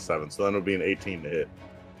strikes are +7, so then it would be an 18 to hit.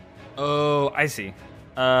 Oh, I see.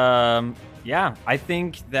 Yeah, I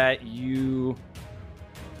think that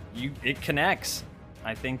it connects.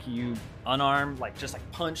 I think you unarmed, just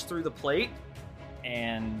punch through the plate,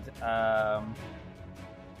 and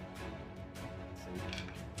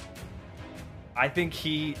I think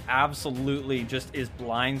he absolutely just is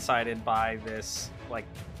blindsided by this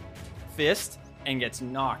fist and gets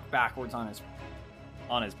knocked backwards on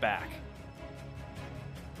his back.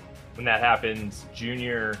 When that happens,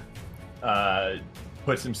 Junior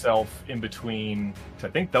puts himself in between. I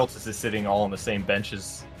think Beltis is sitting all on the same bench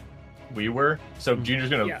as we were, so Junior's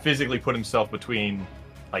gonna physically put himself between,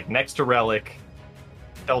 next to Relic,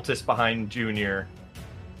 Beltis behind Junior,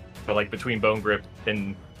 but between Bone Grip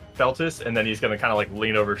and Beltis, and then he's gonna kind of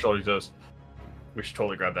lean over his shoulder. He goes, "We should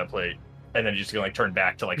totally grab that plate," and then he's just gonna turn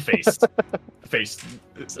back to face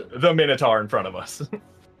the Minotaur in front of us.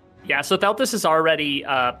 Yeah, so Theltis has already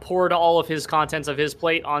poured all of his contents of his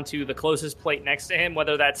plate onto the closest plate next to him,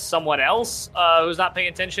 whether that's someone else who's not paying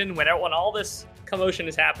attention. When all this commotion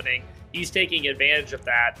is happening, he's taking advantage of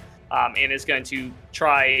that and is going to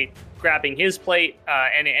try grabbing his plate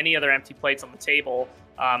and any other empty plates on the table,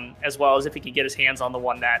 as well as if he could get his hands on the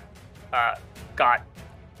one that got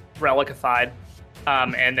relicified,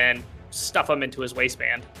 and then stuff them into his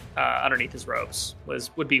waistband underneath his robes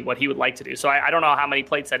would be what he would like to do. So I don't know how many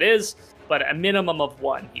plates that is, but a minimum of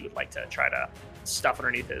one he would like to try to stuff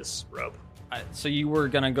underneath his robe. So you were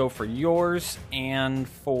going to go for yours and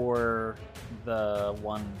for the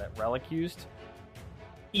one that Relic used?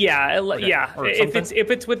 Yeah, Okay. yeah. Or If something?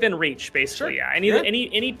 it's within reach, basically, Sure. yeah. Yeah.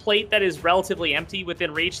 Any plate that is relatively empty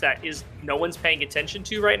within reach that is no one's paying attention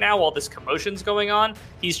to right now while this commotion's going on,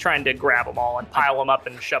 he's trying to grab them all and pile them up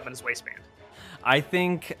and shove them in his waistband. I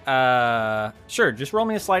think, sure, just roll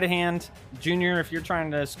me a sleight of hand. Junior, if you're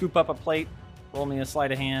trying to scoop up a plate, roll me a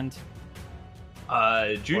sleight of hand.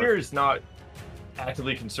 Junior is not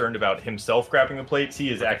actively concerned about himself grabbing the plates. He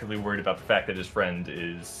is actively worried about the fact that his friend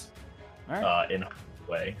is All right. in harm's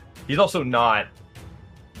way. He's also not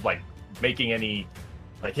making any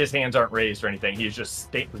his hands aren't raised or anything. He's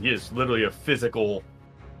just he is literally a physical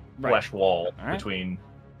flesh wall All right. between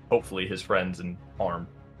hopefully his friends and harm.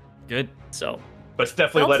 Good. So But it's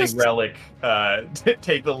definitely Feltus- letting Relic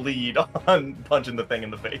take the lead on punching the thing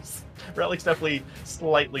in the face. Relic's definitely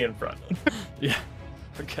slightly in front. Yeah.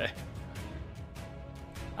 Okay.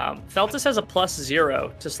 Feltus has a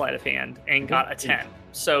 +0 to sleight of hand and got a 10,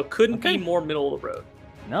 so couldn't Okay. be more middle of the road.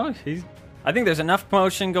 No, I think there's enough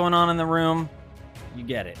commotion going on in the room. You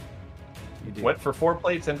get it. You do. Went for 4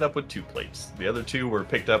 plates, ended up with 2 plates. The other 2 were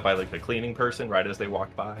picked up by like the cleaning person right as they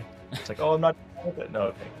walked by. It's like, oh, I'm not done with it. No,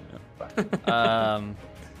 okay. Fine.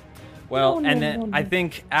 Well, and then I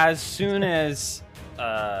think as soon as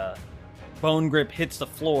Bone Grip hits the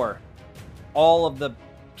floor, all of the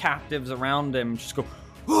captives around him just go,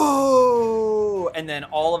 whoa! And then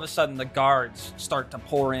all of a sudden the guards start to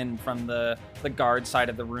pour in from the guard side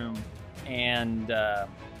of the room. And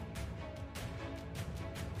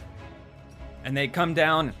they come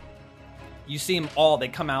down. You see them all. They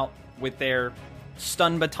come out with their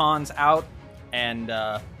stun batons out. And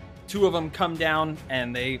 2 of them come down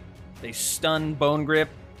and they stun Bone Grip.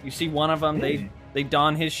 You see one of them, they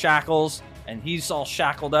don his shackles, and he's all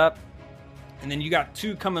shackled up. And then you got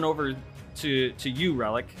 2 coming over to you,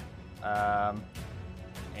 Relic. What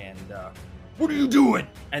are you doing?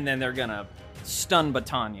 And then they're gonna stun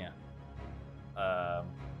Batanya.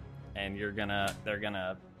 And you're gonna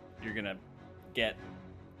get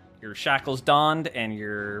your shackles donned and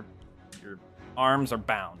your arms are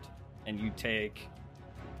bound. And you take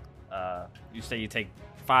you take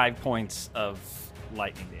 5 points of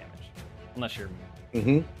lightning damage, unless you're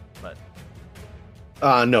immune. But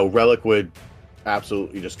No, Relic would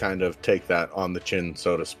absolutely just kind of take that on the chin,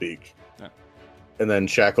 so to speak. Yeah. And then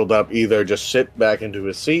shackled up, either just sit back into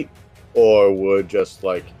his seat or would just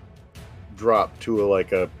like drop to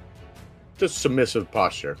a just submissive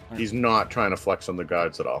posture. He's not trying to flex on the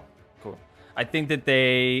guards at all. cool. I think that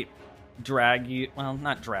they drag you. Well,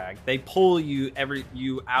 not drag. They pull you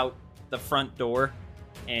out the front door,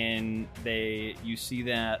 and you see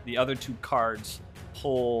that the other 2 cards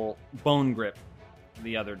pull Bone Grip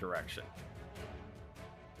the other direction.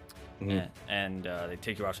 Mhm. And they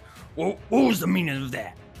take you out. What was the meaning of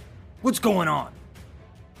that? What's going on?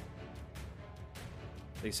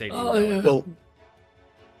 They say to you.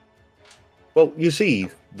 Well, you see,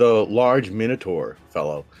 the large Minotaur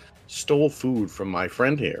fellow stole food from my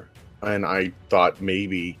friend here, and I thought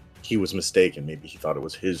maybe he was mistaken. Maybe he thought it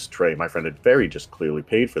was his tray. My friend had very just clearly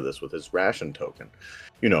paid for this with his ration token.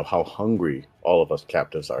 You know how hungry all of us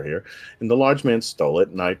captives are here. And the large man stole it,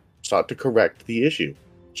 and I sought to correct the issue.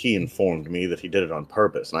 He informed me that he did it on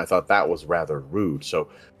purpose, and I thought that was rather rude. So,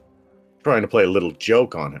 trying to play a little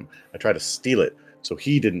joke on him, I tried to steal it so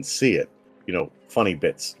he didn't see it. You know, funny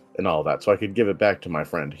bits and all that, so I could give it back to my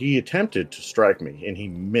friend. He attempted to strike me, and he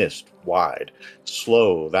missed wide.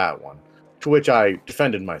 Slow, that one. To which I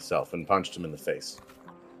defended myself and punched him in the face.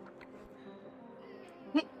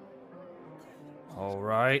 All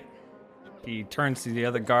right. He turns to the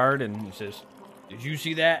other guard and he says, "Did you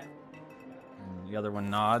see that?" And the other one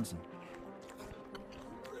nods.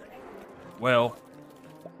 Well,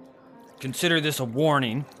 consider this a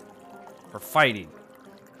warning for fighting.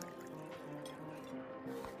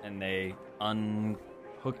 And they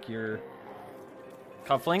unhook your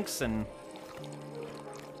cufflinks, and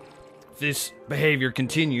if this behavior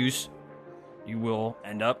continues, you will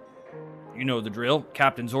end up, you know the drill,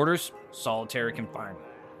 captain's orders, solitary confinement.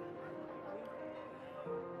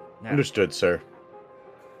 Now, Understood, sir.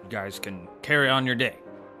 you guys can carry on your day.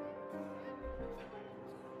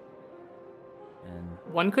 And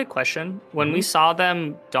One quick question: when we saw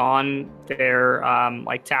them don their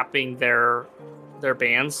tapping their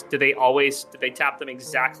bands, did they tap them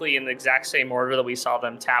exactly in the exact same order that we saw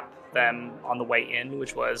them tap them on the way in,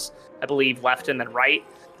 which was, I believe, left and then right?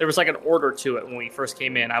 There was like an order to it when we first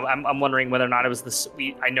came in. I'm wondering whether or not it was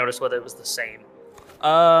I noticed whether it was the same.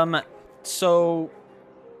 So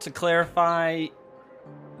to clarify,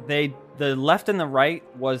 the left and the right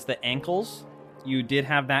was the ankles. You did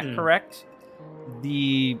have that correct.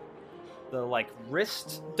 The like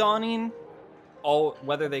wrist donning,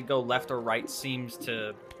 whether they go left or right seems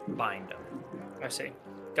to bind them. I see.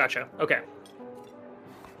 Gotcha. Okay.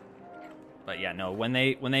 But yeah, no, when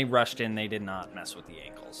they rushed in, they did not mess with the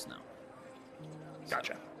ankles, no.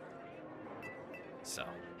 Gotcha. So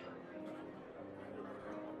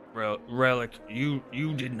Relic, you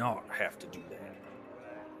did not have to do that.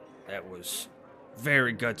 That was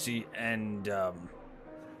very gutsy, and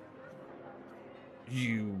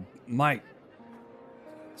you might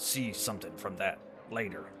see something from that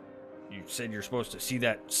later. You said you're supposed to see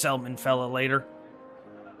that Selman fella later?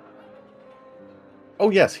 Oh,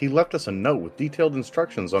 yes, he left us a note with detailed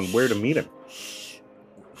instructions on where to meet him.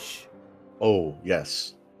 Oh,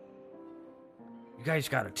 yes. You guys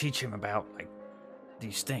got to teach him about, like,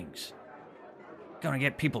 these things. Gonna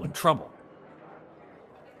get people in trouble.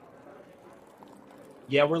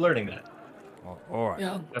 Yeah, we're learning that. Well, all right.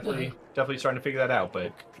 Yeah. Definitely starting to figure that out.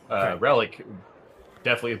 But Okay. Relic,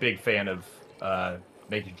 definitely a big fan of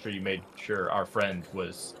making sure you made sure our friend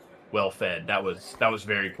was well fed. That was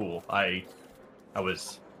very cool. I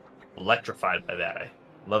was electrified by that. I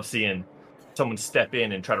love seeing someone step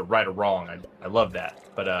in and try to right a wrong. I love that.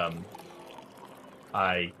 But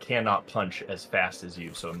I cannot punch as fast as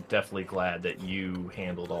you, so I'm definitely glad that you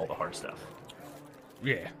handled all the hard stuff.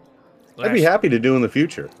 Yeah. I'd be happy to do in the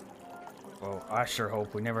future. Well, I sure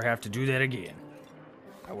hope we never have to do that again.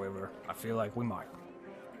 However, I feel like we might.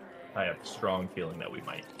 I have a strong feeling that we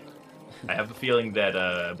might. I have the feeling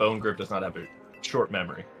that Bone Grip does not have a short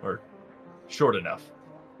memory, or short enough.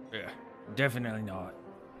 Yeah, definitely not.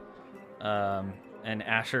 And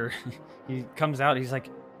Asher, he comes out, he's like,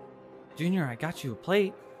 Junior, I got you a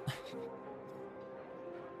plate.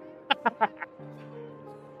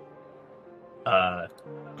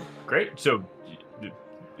 Great. So,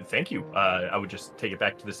 thank you. I would just take it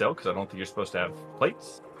back to the cell because I don't think you're supposed to have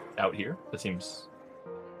plates out here. That seems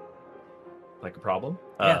like a problem.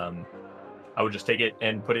 Yeah. I would just take it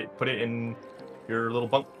and put it in your little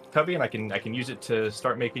bunk cubby, and I can use it to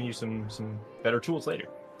start making you some better tools later.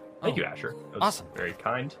 Thank you, Asher. That was awesome. Very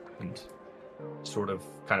kind, and sort of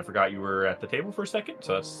kind of forgot you were at the table for a second,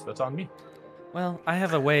 so that's on me. Well, I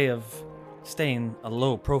have a way of staying a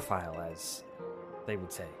low profile, as they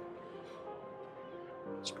would say.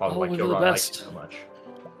 It's probably why we're the Kilron likes best. it so much.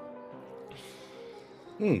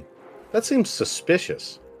 That seems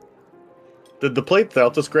suspicious. Did the plate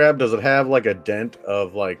Theltus grab, does it have like a dent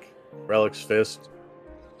of like Relic's fist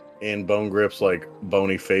and Bone Grip's like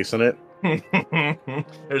bony face in it?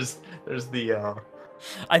 there's the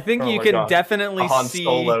I think Oh you my can God. definitely Han see.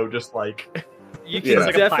 Solo just like You can Yeah.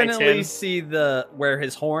 Like a pie definitely tin. see where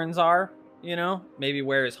his horns are. You know, maybe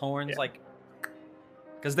where his horns Yeah.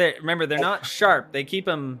 because they're not sharp. They keep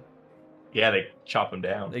them they chop him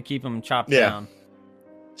down. chopped Yeah. down.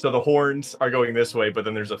 So the horns are going this way, but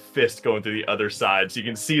then there's a fist going through the other side. So you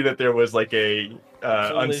can see that there was like a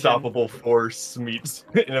unstoppable force meets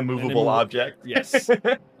an immovable object. Yes,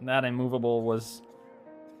 and that immovable was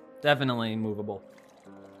definitely movable.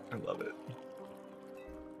 I love it.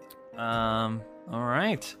 All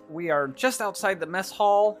right. We are just outside the mess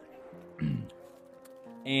hall.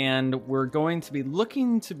 And we're going to be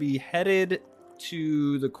looking to be headed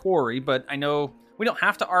to the quarry, but I know we don't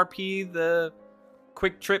have to RP the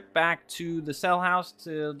quick trip back to the cell house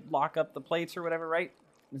to lock up the plates or whatever, right?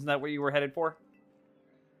 Isn't that what you were headed for?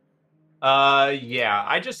 Yeah,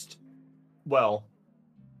 I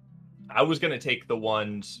was gonna take the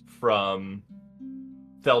ones from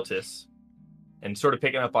Theltus and sort of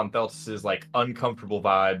picking up on Theltus's like uncomfortable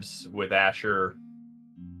vibes with Asher,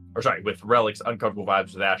 with Relic's uncomfortable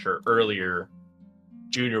vibes with Asher earlier.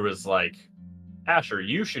 Junior was like, Asher,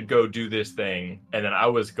 you should go do this thing, and then I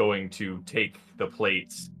was going to take the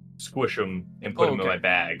plates, squish them, and put them in my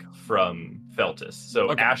bag from Feltus.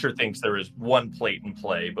 So Asher thinks there is one plate in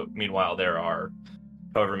play, but meanwhile there are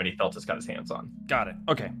however many Feltus got his hands on. Got it.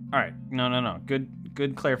 Okay. All right. No.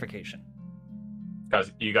 Good clarification.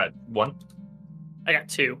 Guys, you got one? I got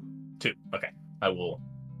two. Two. Okay. I will.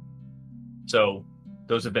 So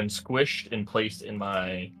those have been squished and placed in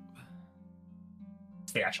my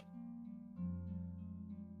stash.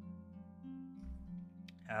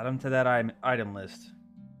 Add them to that item list.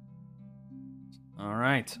 All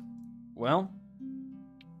right. Well,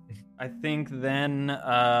 I think then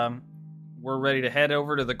we're ready to head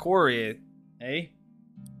over to the quarry, eh?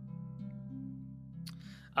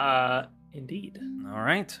 Indeed. All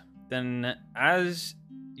right. Then as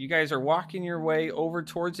you guys are walking your way over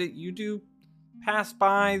towards it, you do pass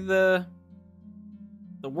by the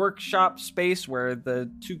workshop space where the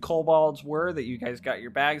two kobolds were that you guys got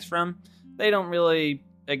your bags from. They don't really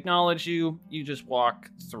acknowledge you. You just walk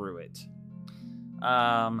through it.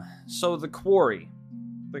 So the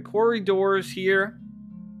quarry doors here.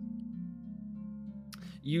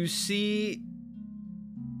 You see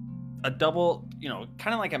a double,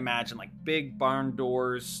 kind of like imagine like big barn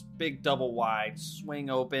doors, big double wide, swing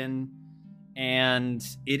open, and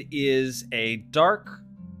it is a dark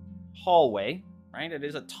hallway, right? It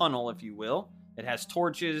is a tunnel, if you will. It has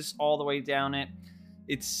torches all the way down it.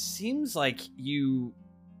 It seems like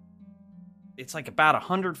it's like about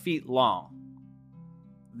 100 feet long,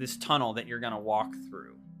 this tunnel that you're going to walk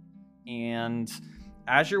through. And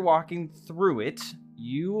as you're walking through it,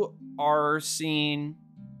 you are seeing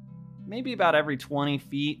maybe about every 20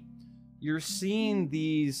 feet, you're seeing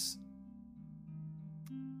these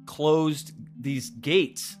closed these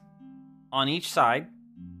gates on each side,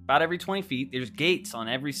 about every 20 feet. There's gates on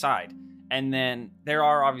every side. And then there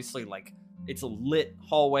are obviously like, it's a lit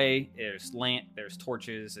hallway. There's there's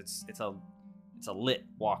torches. It's a lit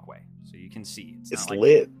walkway, so you can see. It's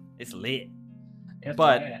lit. It's lit. It's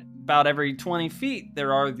But lit. about every 20 feet,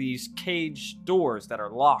 there are these cage doors that are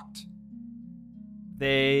locked.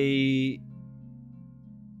 They're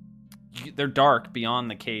dark beyond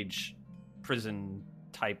the cage prison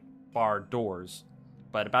type bar doors,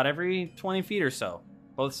 but about every 20 feet or so,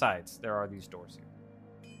 both sides, there are these doors here.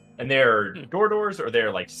 And they're doors, or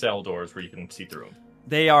they're like cell doors where you can see through them?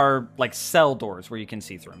 They are like cell doors where you can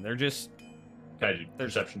see through them. They're just Can I do a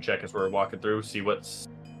perception check as we're walking through, see what's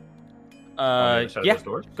on the other side yeah, of those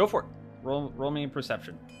doors? go for it. Roll me a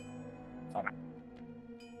perception.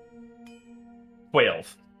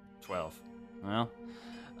 12. 12. Well,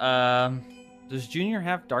 does Junior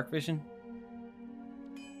have dark vision?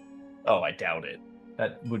 Oh, I doubt it.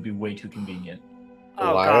 That would be way too convenient.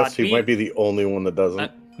 Oh Elias, god, he might be the only one that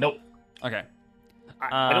doesn't. Nope. Okay.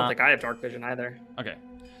 I don't think I have dark vision either. Okay.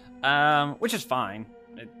 Which is fine.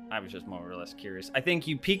 I was just more or less curious. I think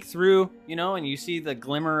you peek through, and you see the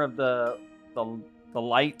glimmer of the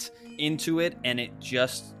light into it, and it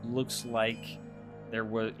just looks like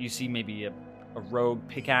you see maybe a rogue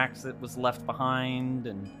pickaxe that was left behind,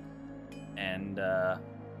 and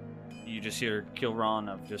you just hear Kilron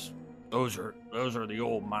of just those are the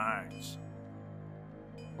old mines.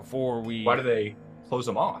 Before we Why do they close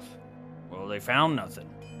them off? Well, they found nothing,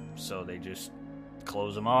 so they just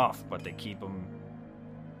close them off, but they keep them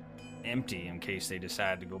empty in case they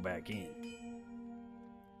decide to go back in.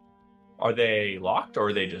 Are they locked, or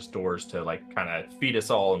are they just doors to like kind of feed us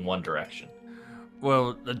all in one direction?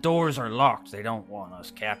 Well, the doors are locked. They don't want us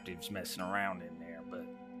captives messing around in there,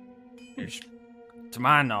 but to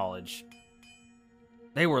my knowledge,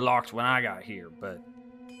 they were locked when I got here, but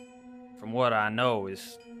from what I know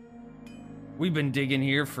is we've been digging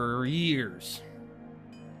here for years.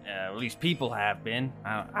 At least people have been.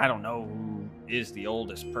 I don't know who is the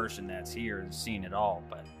oldest person that's here and seen it all,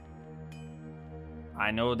 but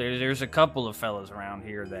I know there's a couple of fellas around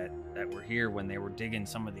here that were here when they were digging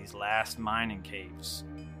some of these last mining caves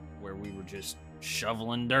where we were just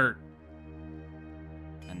shoveling dirt.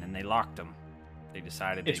 And then they locked them. They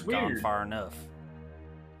decided It's they'd gone weird. far enough.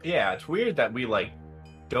 Yeah, it's weird that we like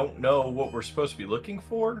don't know what we're supposed to be looking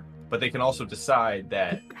for, but they can also decide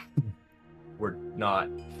that we're not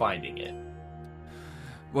finding it.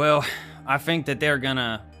 Well, I think that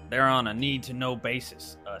they're on a need-to-know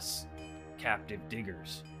basis, us captive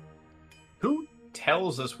diggers. Who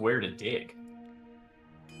tells us where to dig?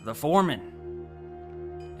 The foreman.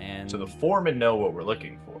 And So the foremen know what we're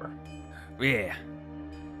looking for. yeah.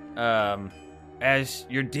 As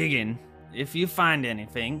you're digging, if you find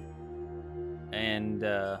anything, and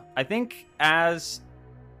I think as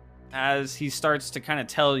he starts to kind of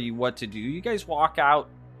tell you what to do, you guys walk out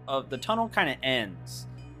of the tunnel. Kind of ends,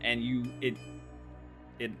 and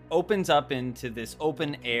it opens up into this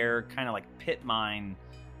open air kind of like pit mine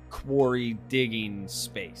quarry digging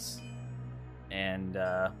space. And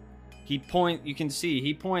he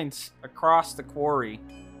points across the quarry.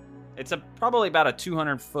 It's probably about a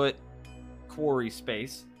 200-foot quarry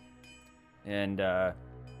space, and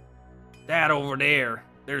that over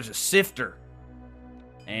there's a sifter.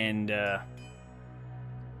 And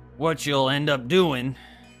what you'll end up doing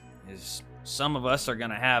is some of us are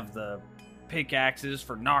going to have the pickaxes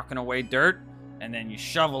for knocking away dirt, and then you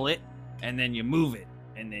shovel it, and then you move it,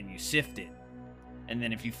 and then you sift it. And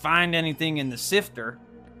then if you find anything in the sifter,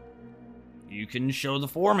 you can show the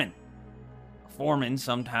foreman. The foreman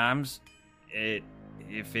sometimes,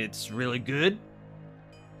 if it's really good,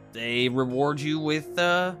 they reward you with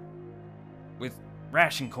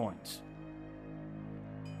ration coins.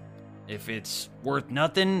 If it's worth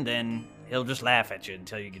nothing, then he'll just laugh at you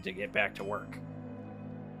until you get back to work.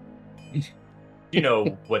 You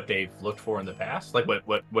know what they've looked for in the past? Like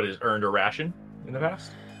what has earned a ration in the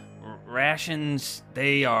past? Rations,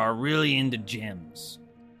 they are really into gems.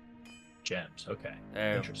 Gems. Okay.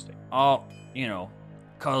 They're Interesting. all,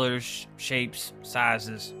 colors, shapes,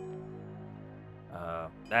 sizes.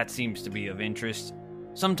 That seems to be of interest.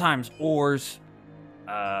 Sometimes ores.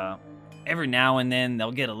 Every now and then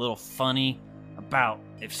they'll get a little funny about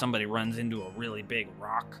if somebody runs into a really big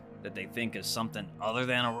rock that they think is something other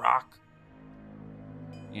than a rock.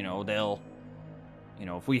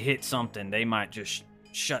 If we hit something, they might just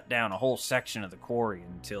shut down a whole section of the quarry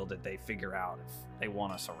until that they figure out if they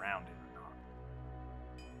want us around it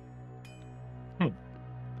or not.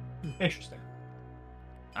 Interesting.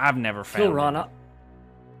 I've never found Kilron, it.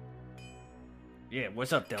 Yeah,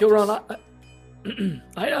 what's up, Deltas? Kilron,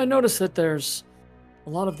 I noticed that there's a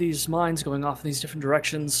lot of these mines going off in these different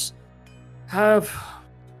directions. It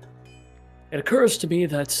occurs to me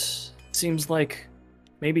that it seems like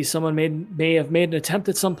maybe someone may have made an attempt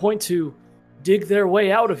at some point to dig their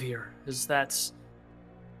way out of here. Is that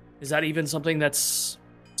even something that's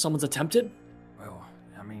someone's attempted? Well,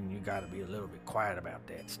 I mean, you gotta be a little bit quiet about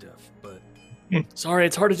that stuff, but... Sorry,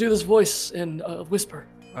 it's hard to do this voice in a whisper.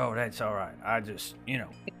 Oh, that's all right. I just,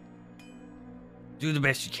 do the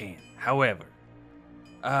best you can. However,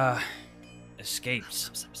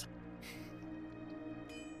 escapes.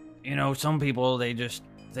 Some people, they just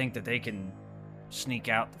think that they can sneak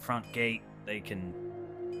out the front gate.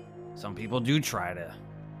 Some people do try to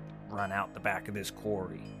run out the back of this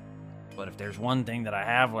quarry. But if there's one thing that I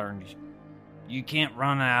have learned, you can't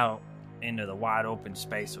run out into the wide open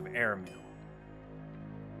space of Airmill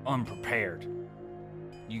unprepared.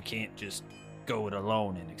 You can't just go it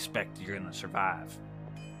alone and expect you're going to survive.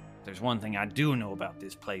 If there's one thing I do know about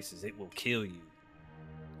this place is it will kill you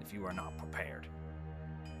if you are not prepared.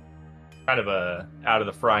 Kind of a out of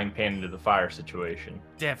the frying pan into the fire situation.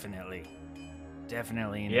 Definitely.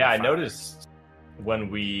 Yeah, I noticed when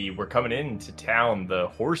we were coming into town, the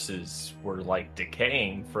horses were like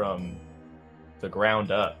decaying from the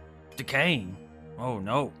ground up. Decaying? Oh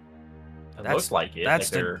no. It looks like it. That's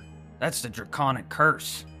the draconic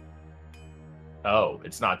curse. Oh,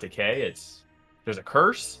 it's not decay. There's a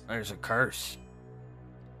curse? There's a curse.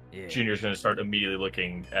 Yeah. Junior's going to start immediately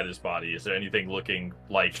looking at his body. Is there anything looking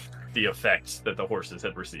like the effects that the horses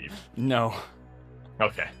had received? No.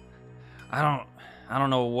 Okay. I don't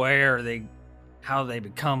know how they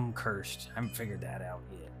become cursed. I haven't figured that out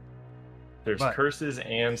yet. There's curses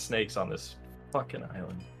and snakes on this fucking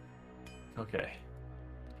island. Okay.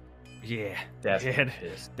 Yeah. That's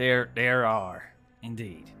there are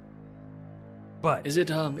indeed. But is it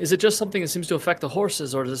just something that seems to affect the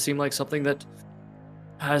horses, or does it seem like something that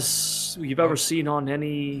you've ever seen on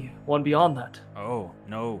anyone beyond that? Oh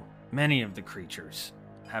no, many of the creatures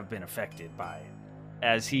have been affected by it.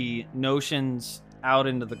 As he notions out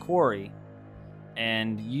into the quarry,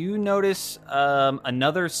 and you notice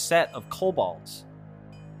another set of kobolds.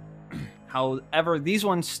 However, these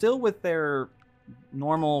ones still with their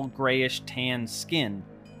normal grayish tan skin,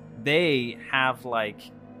 they have like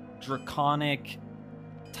draconic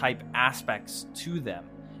type aspects to them,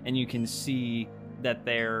 and you can see that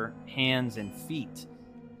their hands and feet,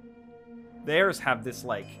 theirs have this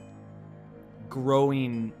like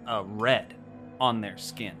growing red on their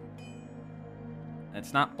skin.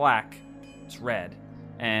 It's not black, it's red,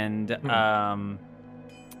 and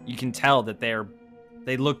you can tell that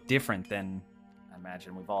they look different than, I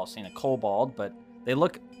imagine we've all seen a kobold, but they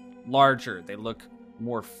look larger, they look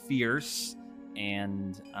more fierce,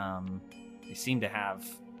 and they seem to have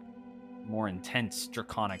more intense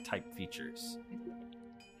draconic type features.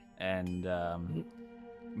 And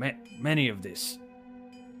many of these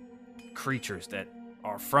creatures that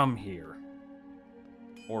are from here,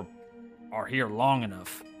 or are here long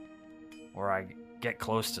enough, or I get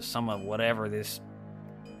close to some of whatever this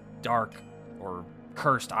dark or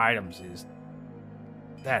cursed items is,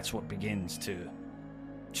 that's what begins to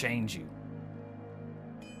change you.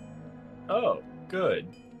 Oh, good.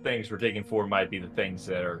 Things we're digging for might be the things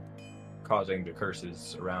that are causing the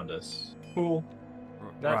curses around us. Cool.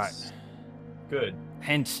 That's right. Good.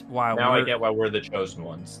 Hence why I get why we're the chosen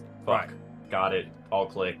ones. Fuck. Right. Got it. All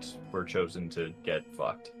clicked. We're chosen to get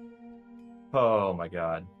fucked. Oh my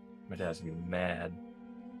god. My dad's gonna be mad.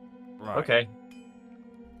 Right.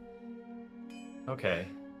 Okay.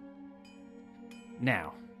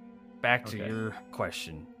 Now, back to your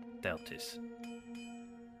question, Deltis.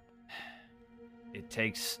 It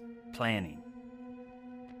takes planning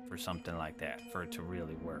for something like that, for it to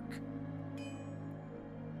really work.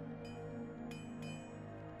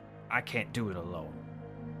 I can't do it alone.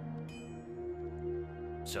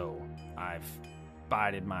 So, I've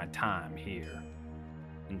bided my time here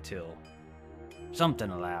until something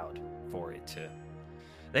allowed for it to...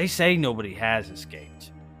 They say nobody has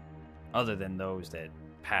escaped, other than those that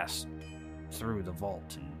pass through the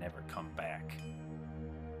vault and never come back.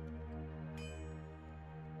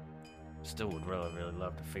 Still would really, really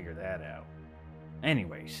love to figure that out.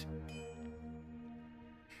 Anyways.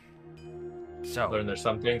 So, Learn there's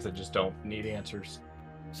some things that just don't need answers.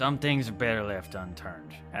 some things are better left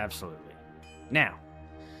unturned. Absolutely. Now,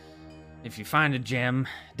 if you find a gem,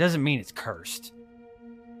 doesn't mean it's cursed.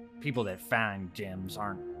 People that find gems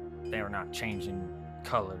they're not changing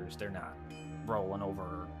colors, they're not rolling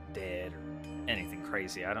over dead or anything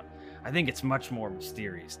crazy. I think it's much more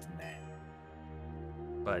mysterious than that.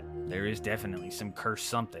 But there is definitely some cursed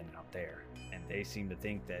something out there, and they seem to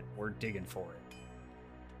think that we're digging for it.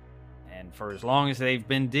 And for as long as they've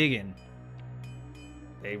been digging,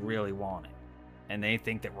 they really want it. And they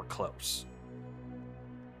think that we're close.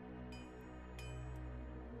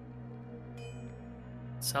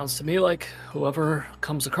 Sounds to me like whoever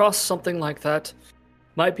comes across something like that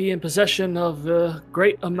might be in possession of a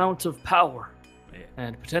great amount of power. Yeah.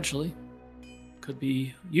 And potentially could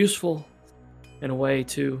be useful in a way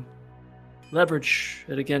to leverage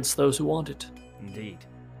it against those who want it. Indeed.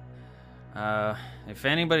 If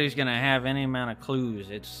anybody's gonna have any amount of clues,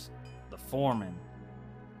 it's the foreman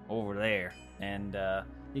over there. And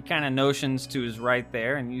he kind of notions to his right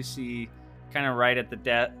there, and you see kind of right at the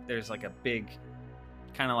deck, there's like a big,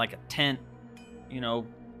 kind of like a tent,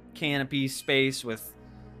 canopy space with,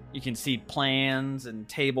 you can see plans and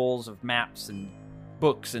tables of maps and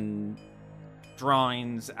books and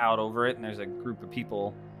drawings out over it, and there's a group of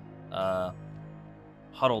people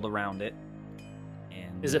huddled around it.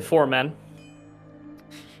 And Is it 4 men?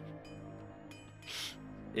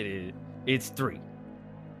 It's 3.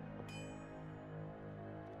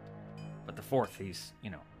 But the 4th, he's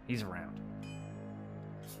around.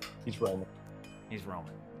 He's roaming. He's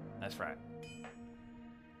roaming. That's right.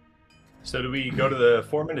 So do we go to the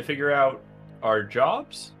foreman to figure out our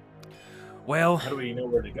jobs? Well, How do we know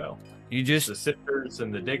where to go? you just The sifters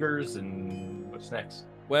and the diggers, and what's next?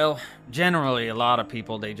 Well, generally, a lot of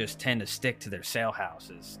people, they just tend to stick to their cell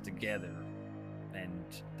houses together. And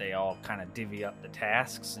they all kind of divvy up the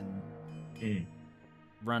tasks and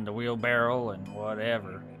run the wheelbarrow and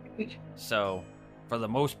whatever. So, for the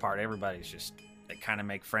most part, they kind of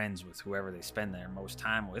make friends with whoever they spend their most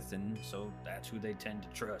time with. And so that's who they tend to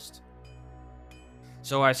trust.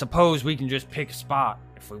 So I suppose we can just pick a spot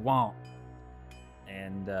if we want.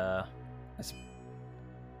 And,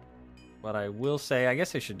 but I will say, I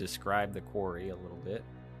guess I should describe the quarry a little bit.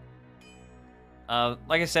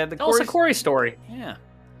 Like I said, Tell us a quarry story. Yeah.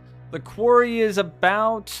 The quarry is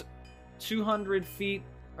about 200 feet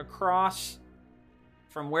across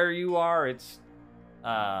from where you are. It's,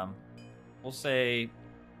 we'll say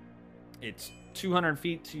it's 200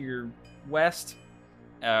 feet to your west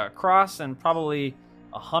across and probably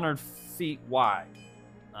 100 feet wide.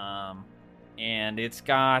 And it's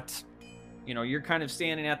got, you're kind of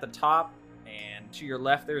standing at the top, and to your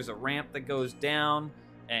left there's a ramp that goes down,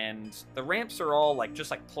 and the ramps are all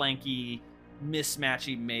just planky,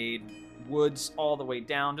 mismatchy made woods all the way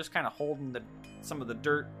down, just kind of holding some of the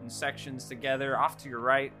dirt and sections together. Off to your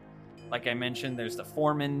right, like I mentioned, there's the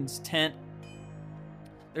foreman's tent.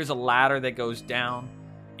 There's a ladder that goes down,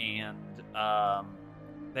 and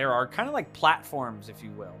there are kind of platforms, if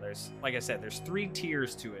you will. There's, like I said, there's 3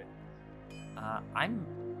 tiers to it. I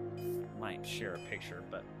might share a picture,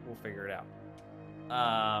 but we'll figure it out.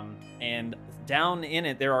 And down in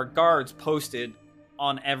it, there are guards posted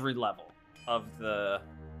on every level of the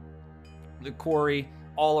quarry,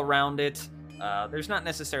 all around it. There's not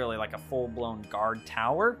necessarily a full-blown guard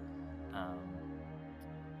tower,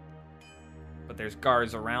 but there's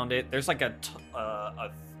guards around it. There's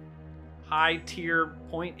a high-tier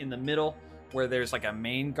point in the middle where there's a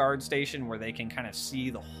main guard station where they can kind of see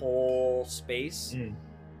the whole space.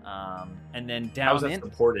 And then down How's that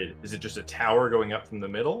supported? Is it just a tower going up from the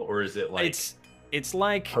middle, or is it it's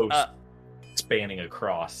like post spanning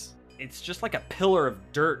across? It's just like a pillar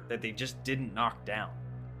of dirt that they just didn't knock down.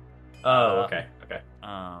 Oh, okay.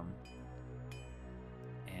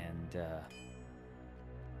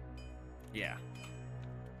 Yeah.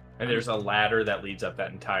 And there's a ladder that leads up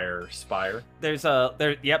that entire spire. There's a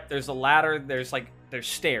ladder. There's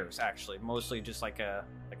stairs, actually, mostly just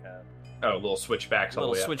little switchbacks.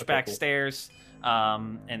 Little switchback stairs.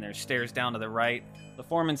 And there's stairs down to the right. The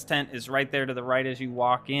foreman's tent is right there to the right as you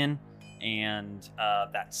walk in, and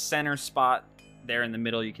that center spot there in the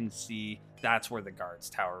middle, you can see that's where the guard's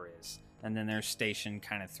tower is, and then they're stationed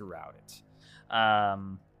kind of throughout it.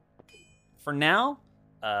 For now,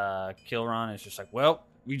 Kilron is just well,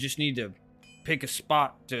 we just need to pick a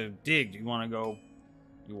spot to dig. Do you want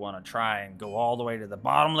to try and go all the way to the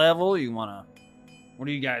bottom level? What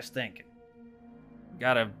are you guys thinking? We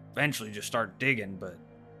gotta eventually just start digging, but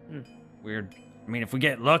if we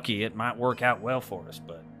get lucky, it might work out well for us,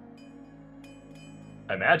 but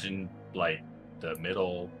I imagine the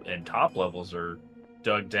middle and top levels are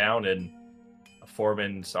dug down, and a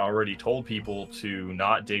foreman's already told people to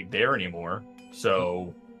not dig there anymore.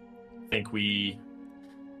 So I think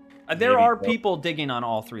there are people digging on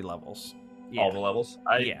all 3 levels. Yeah. All the levels.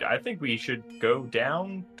 I think we should go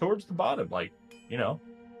down towards the bottom.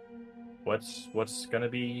 What's gonna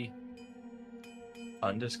be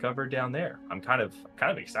undiscovered down there? I'm kind of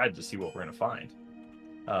excited to see what we're gonna find.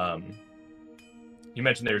 you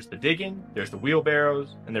mentioned there's the digging, there's the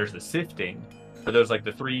wheelbarrows, and there's the sifting. Are those like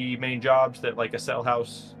the 3 main jobs that like a cell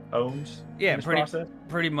house owns? Yeah, in this process?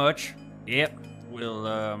 pretty much. Yep.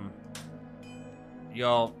 We'll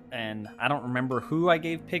y'all, and I don't remember who I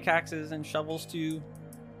gave pickaxes and shovels to.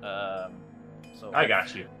 So I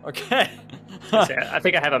got you. Okay. I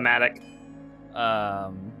think I have a Matic.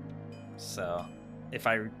 So if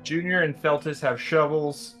I Junior and Feltus have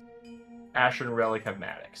shovels. Asher and Relic have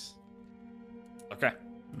Matics. okay,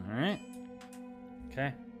 all right,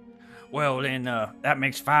 okay. Well then, that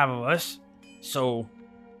makes 5 of us. So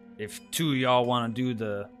if 2 of y'all want to do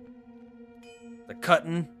the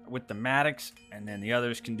cutting with the Matics, and then the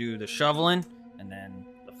others can do the shoveling, and then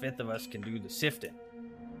the 5th of us can do the sifting.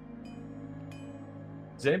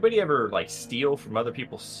 Does anybody ever like steal from other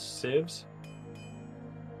people's sieves?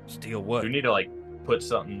 Steal what? Do we need to like put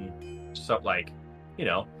something like, you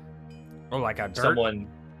know, Or like a dirt? someone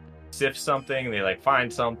sifts something, they like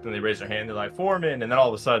find something, they raise their hand, they're like foreman, and then all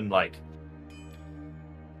of a sudden like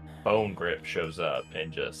Bone Grip shows up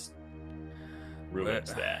and just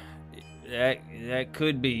ruins that. That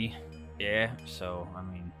could be, yeah. So I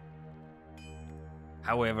mean,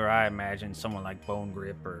 however, I imagine someone like Bone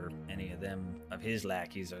Grip or any of them of his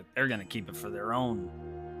lackeys they're gonna keep it for their own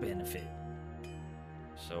benefit.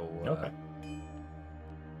 So Okay.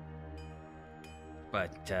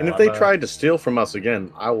 But And if they tried to steal from us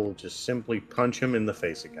again, I will just simply punch him in the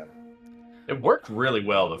face again. It worked really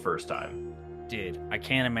well the first time. I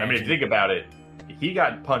can't I imagine. mean, if you think about it, he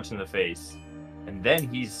got punched in the face, and then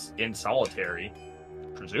he's in solitary,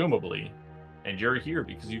 presumably, and you're here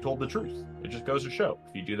because you told the truth. It just goes to show,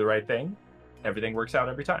 if you do the right thing, everything works out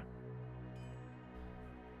every time.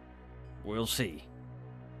 We'll see.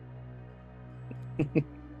 All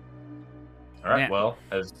right, Yeah. well,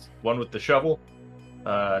 as one with the shovel,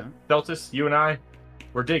 Feltus, you and I,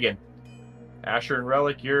 we're digging. Asher and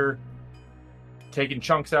Relic, you're taking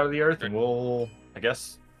chunks out of the earth, and we'll, I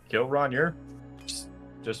guess, kill Ron. You're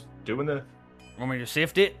just doing the Want me to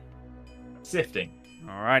sift it? sifting.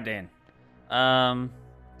 All right then.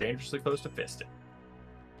 Dangerously close to fisting.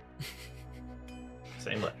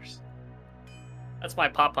 Same letters. That's my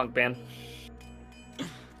pop punk band.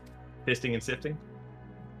 Fisting and sifting?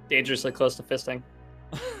 Dangerously close to fisting.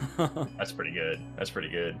 That's pretty good. That's pretty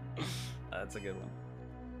good. That's a good one.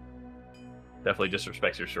 Definitely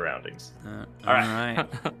disrespects your surroundings. All right.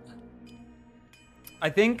 I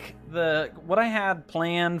think what I had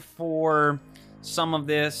planned for some of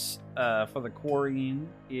this for the quarrying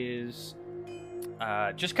is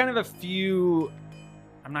just kind of a few.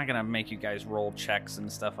 I'm not gonna make you guys roll checks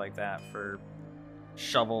and stuff like that for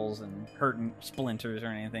shovels and hurting splinters or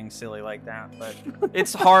anything silly like that, but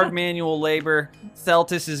it's hard manual labor.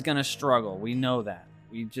 Theltis is gonna struggle. We know that.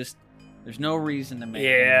 There's no reason to make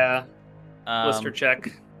Yeah. him. Blister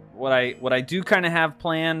check. What I do kind of have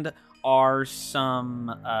planned are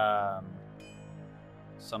some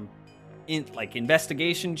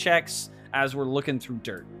investigation checks as we're looking through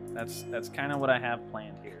dirt. That's kind of what I have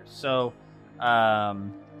planned here. So,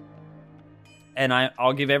 and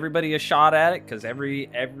I'll give everybody a shot at it because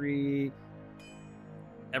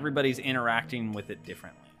everybody's interacting with it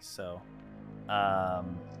differently. So,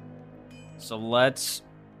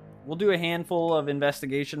 we'll do a handful of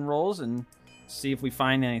investigation rolls and see if we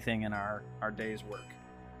find anything in our day's work.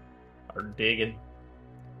 Are digging.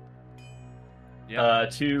 Yeah.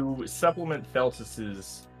 To supplement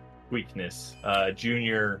Feltus's weakness,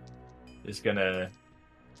 Junior is gonna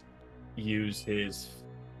use his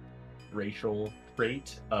racial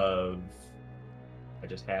trait of, I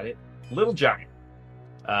just had it, Little Giant.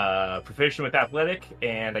 Proficient with athletic,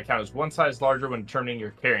 and I count as 1 size larger when determining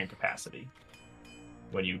your carrying capacity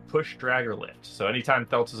when you push, drag, or lift. So anytime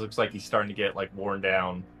Feltus looks like he's starting to get like worn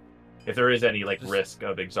down, if there is any like risk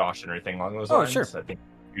of exhaustion or anything along those lines, sure. I think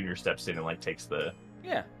Junior steps in and like takes the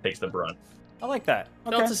brunt. I like that.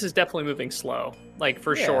 Okay. Feltus is definitely moving slow, like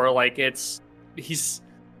for Yeah. sure. Like he's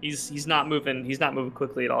not moving. He's not moving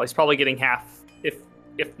quickly at all. He's probably getting half, if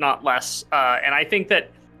not less. And I think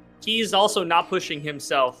that he's also not pushing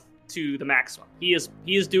himself to the maximum. He is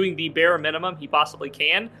doing the bare minimum he possibly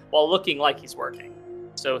can while looking like he's working.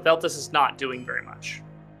 So Feltus is not doing very much.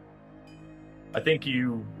 I think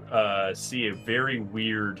you see a very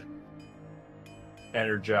weird,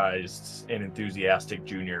 energized, and enthusiastic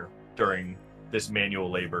Junior during this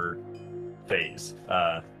manual labor phase.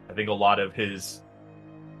 I think a lot of his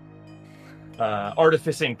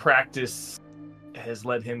artificing practice has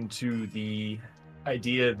led him to the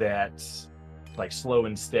idea that like slow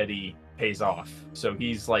and steady pays off. So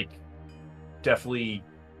he's like definitely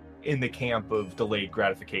in the camp of delayed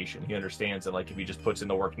gratification. He understands that like if he just puts in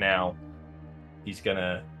the work now, he's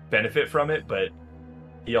gonna benefit from it, but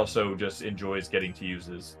he also just enjoys getting to use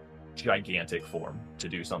his gigantic form to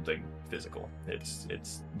do something physical.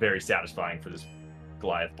 It's very satisfying for this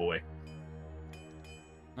Goliath boy.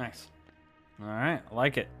 Nice. All right, I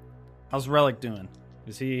like it. How's Relic doing?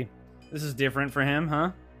 This is different for him,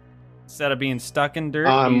 huh? Instead of being stuck in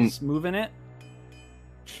dirt, he's moving it.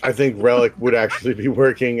 I think Relic would actually be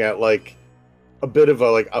working at like a bit of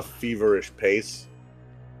a feverish pace.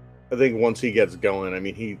 I think once he gets going, I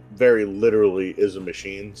mean, he very literally is a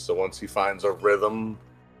machine. So once he finds a rhythm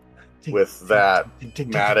with that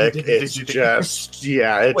Matic, it's just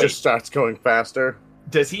it just starts going faster.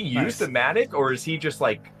 Does he use the Matic, or is he just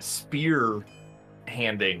like spear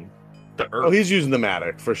handing the earth? Oh, he's using the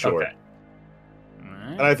Matic for sure. Okay.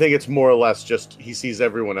 Right. And I think it's more or less just he sees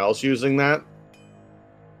everyone else using that.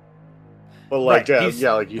 But like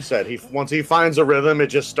like you said, once he finds a rhythm, it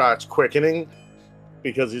just starts quickening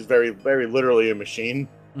because he's very, very literally a machine.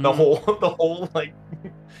 The whole like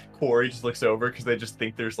Quarry just looks over because they just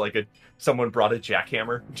think there's like someone brought a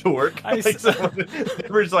jackhammer to work.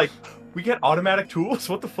 We're just like, we get automatic tools?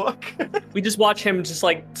 What the fuck? We just watch him just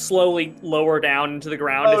like slowly lower down into the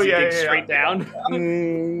ground as he digs straight down.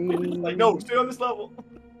 Like, no, stay on this level.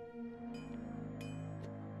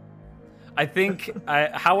 I think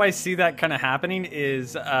how I see that kind of happening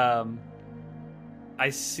is I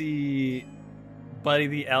see Buddy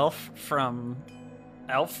the Elf from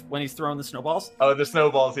Elf when he's throwing the snowballs. Oh, the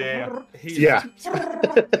snowballs, yeah.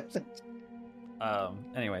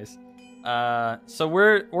 Anyways, so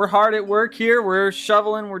we're hard at work here. We're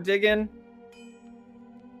shoveling, we're digging,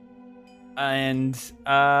 and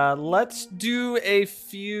let's do a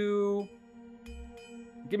few.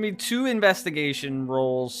 Give me 2 investigation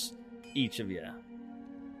rolls, each of you.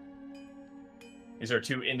 Is there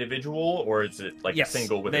 2 individual, or is it like a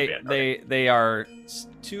single with advantage? They are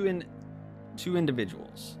 2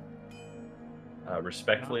 individuals.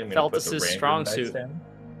 Respectfully, I'm going to put the Feltus's Rangrim strong dice suit. down.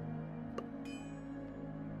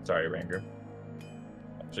 Sorry, Ranger.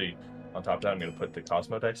 Actually, on top of that, I'm going to put the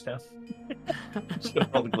Cosmo dice down. Just going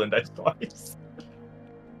to roll the Glen dice twice.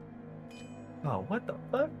 Oh, what the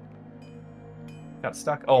fuck? Got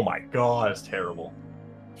stuck. Oh my god, that's terrible.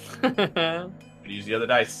 Use the other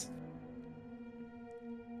dice.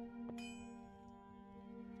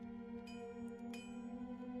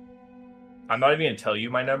 I'm not even going to tell you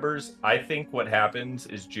my numbers. I think what happens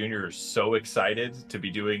is Junior is so excited to be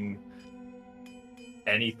doing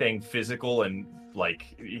anything physical and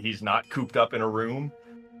like he's not cooped up in a room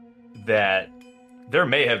that there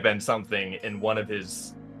may have been something in one of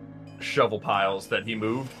his shovel piles that he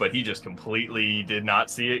moved, but he just completely did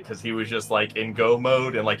not see it because he was just like in go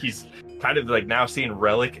mode, and like he's kind of like now seeing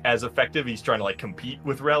Relic as effective. He's trying to like compete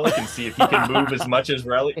with Relic and see if he can move as much as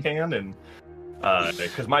Relic can, and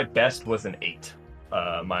because my best was an 8.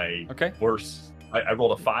 My worst, I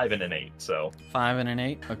rolled a 5 and an 8, so 5 and an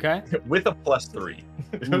 8. Okay, with a +3.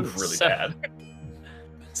 It was really bad.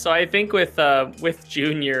 So I think with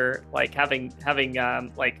Junior like having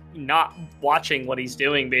like not watching what he's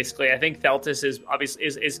doing, basically, I think Theltus is obviously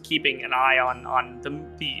is keeping an eye on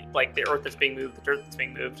the like the earth that's being moved, the dirt that's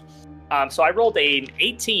being moved. So I rolled an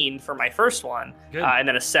 18 for my first one, and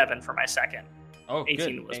then a 7 for my second. Oh,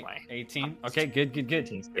 18 good. was my 18. Okay, good.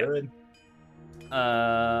 18's good.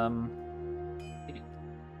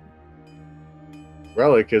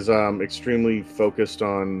 Relic is extremely focused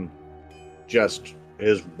on just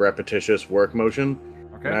his repetitious work motion.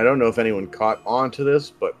 Okay. And I don't know if anyone caught on to this,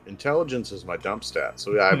 but intelligence is my dump stat,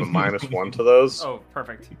 so I have a -1 to those. Oh,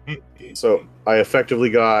 perfect. So I effectively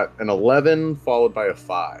got an 11 followed by a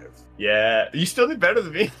 5. Yeah, you still did better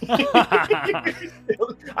than me.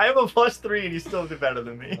 I have a +3 and you still did better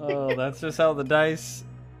than me. Oh, that's just how the dice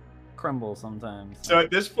crumble sometimes. So at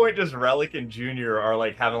this point, just Relic and Junior are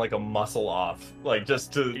like having like a muscle off, like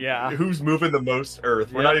just to who's moving the most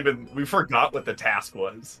earth. We forgot what the task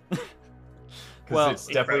was. Because it's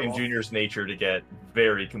definitely in Junior's nature to get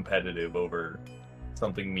very competitive over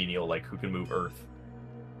something menial like who can move earth.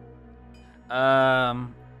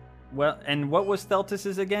 Well, and what was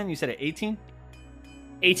Theltus's again? You said at 18?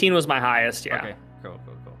 18 was my highest, yeah. Okay, cool.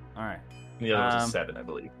 All right. The other was a 7, I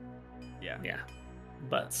believe. Yeah.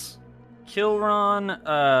 But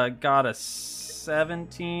Kilron got a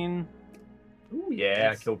 17. Ooh,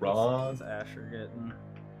 yeah, Kilron. What's Asher getting?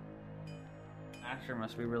 Asher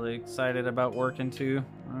must be really excited about working too.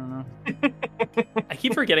 I don't know. I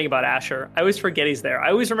keep forgetting about Asher. I always forget he's there.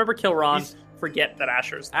 I always remember Kilron, forget that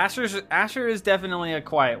Asher's there. Asher is definitely a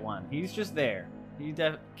quiet one. He's just there.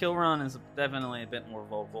 Kilron is definitely a bit more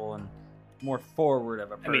vocal and more forward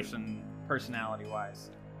of a person,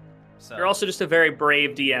 personality-wise. So You're also just a very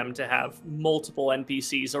brave DM to have multiple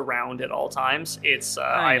NPCs around at all times. It's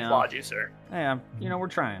I know. applaud you, sir. yeah, we're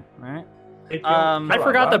trying, right? Hey, Phil, I hold I on,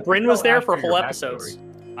 forgot Rob. that Bryn You was go there for after your whole backstory. episodes.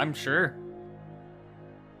 I'm sure.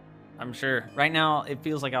 Right now, it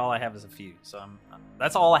feels like all I have is a few. So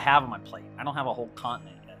that's all I have on my plate. I don't have a whole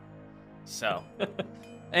continent yet. So,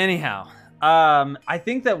 anyhow, I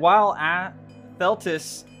think that while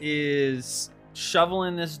Theltis is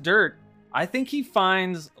shoveling this dirt, I think he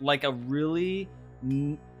finds like a really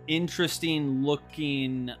interesting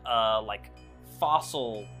looking, like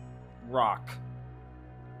fossil rock,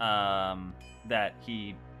 that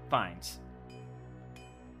he finds.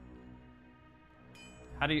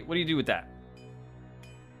 What do you do with that?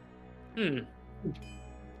 You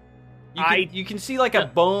can see like a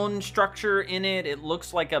bone structure in it. It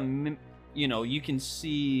looks like you can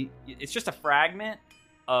see it's just a fragment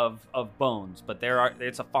of bones, but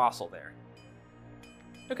it's a fossil there.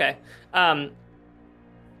 Okay. I'm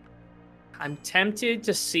tempted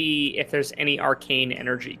to see if there's any arcane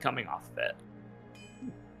energy coming off of it.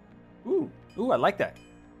 Ooh, I like that.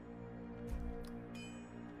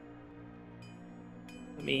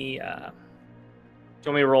 Let me. Do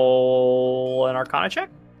you want me to roll an Arcana check?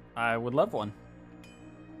 I would love one.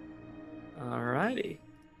 Alrighty.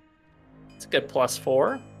 It's a good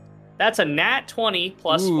 +4. That's a nat 20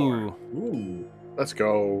 +4. Ooh. Let's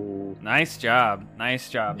go. Nice job.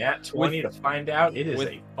 Nat 20 to find out it is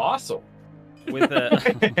a fossil. With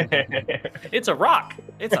a It's a rock.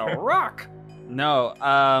 It's a rock.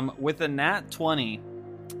 No, with a nat 20,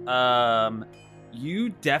 you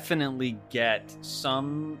definitely get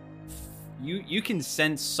some. You can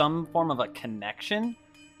sense some form of a connection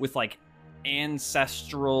with like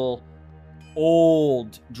ancestral,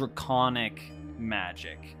 old draconic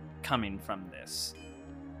magic coming from this.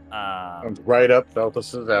 Right up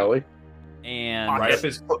Theltis' alley. And Right up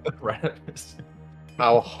his.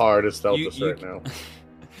 How hard is Theltis You- right now?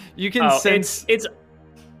 you can sense. It's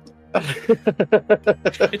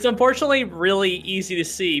unfortunately really easy to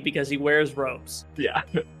see because he wears robes. Yeah.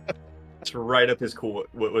 It's right up his cool.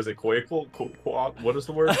 What was it? What is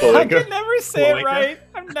the word? I Cloaca? can never say it Cloaca? right.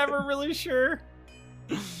 I'm never really sure.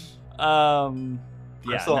 I'm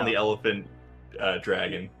still on no. the elephant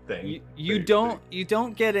dragon thing. You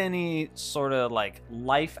don't get any sort of like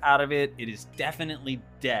life out of it. It is definitely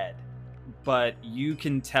dead, but you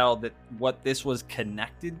can tell that what this was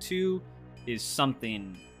connected to is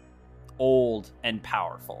something old and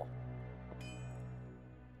powerful.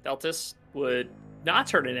 Deltus would not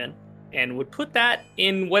turn it in and would put that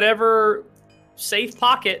in whatever safe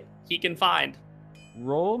pocket he can find.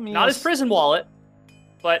 Roll me Not his prison wallet,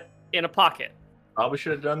 but in a pocket. Probably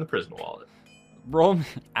should have done the prison wallet. Roll me.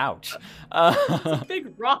 Ouch.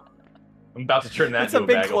 Big rock. I'm about to turn that It's into a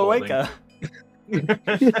big bag of holding.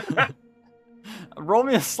 cloaca. Roll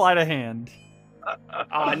me a sleight of hand. Oh,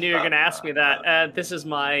 I knew you were going to ask me that. This is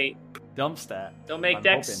my Dump stat. don't make I'm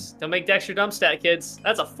Dex your dump stat, kids.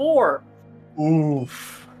 That's a 4.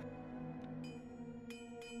 Oof.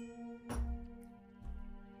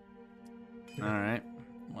 All right.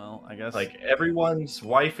 Well, I guess Like everyone's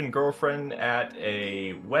wife and girlfriend at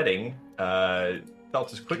a wedding,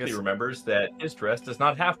 Feltus quickly guess- remembers that his dress does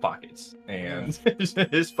not have pockets, and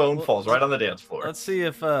his phone falls right on the dance floor. Let's see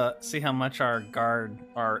if see how much our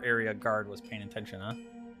area guard was paying attention, huh?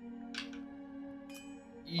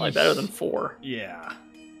 Probably better than 4. Yeah.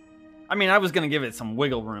 I mean, I was gonna give it some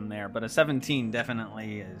wiggle room there, but a 17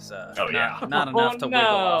 definitely is Oh, yeah. not enough to no.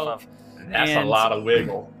 wiggle off of. That's a and- lot of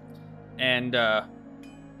wiggle. And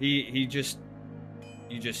he just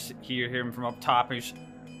hear him from up top. He's,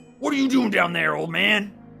 "What are you doing down there, old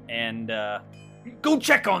man?" And go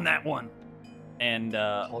check on that one. And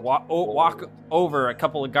walk over a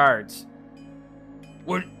couple of guards.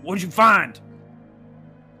 What'd you find?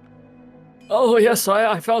 Oh yes,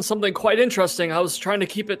 I found something quite interesting. I was trying to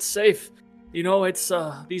keep it safe. You know, it's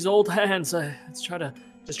these old hands. It's trying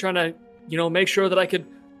to make sure that I could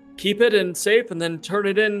keep it and safe, and then turn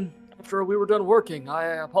it in after we were done working. I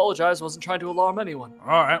apologize. Wasn't trying to alarm anyone. All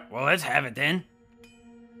right, well, let's have it then.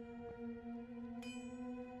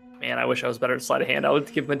 Man, I wish I was better at sleight of hand. I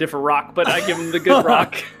would give him a different rock, but I give him the good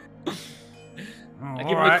rock. I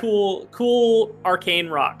give him the cool arcane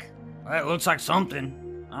rock. Well, that looks like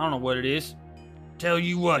something. I don't know what it is. Tell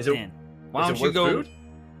you what, Is it- then. Why Is don't it you worth go? food?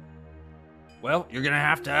 Well, you're gonna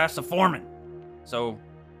have to ask the foreman. So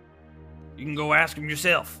you can go ask him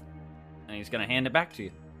yourself. And he's gonna hand it back to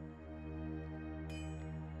you.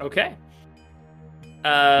 Okay.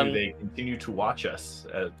 Do they continue to watch us?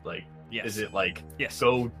 Yes. Is it like, Yes.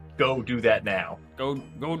 go do that now? Go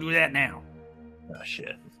do that now. Oh,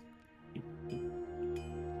 shit.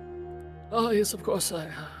 Oh, yes, of course.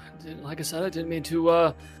 Like I said, I didn't mean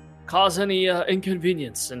to cause any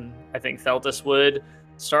inconvenience. And I think Theltus would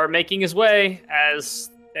start making his way as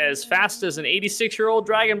fast as an 86-year-old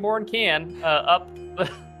Dragonborn can up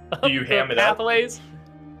Do you ham the it up? pathways.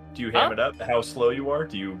 Do you ham it up? How slow you are?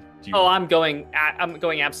 Do you? Oh, I'm going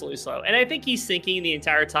absolutely slow. And I think he's thinking the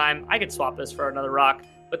entire time, I could swap this for another rock.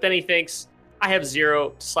 But then he thinks, I have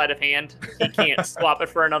 0 sleight of hand. He can't swap it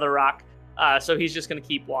for another rock. So he's just going to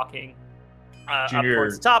keep walking up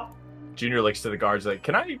towards the top. Junior looks to the guards like,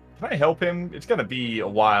 can I help him? It's going to be a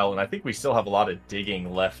while, and I think we still have a lot of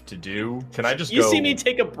digging left to do. Can I just You go? see me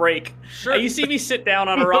take a break. Sure. You see me sit down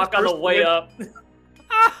on a rock on the way up.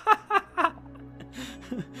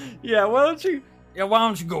 Yeah, why don't you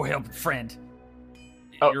go help a friend?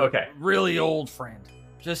 Oh, Your okay. Really old friend.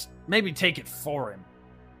 Just maybe take it for him.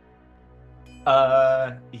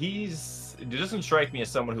 It doesn't strike me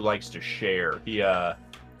as someone who likes to share. He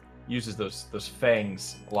uses those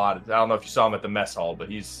fangs a lot. I don't know if you saw him at the mess hall,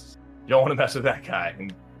 but you don't want to mess with that guy.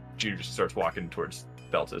 And Junior just starts walking towards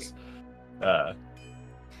Feltus.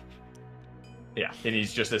 Yeah, and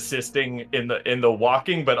he's just assisting in the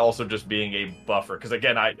walking, but also just being a buffer. Because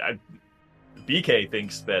again, BK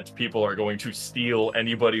thinks that people are going to steal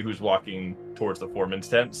anybody who's walking towards the foreman's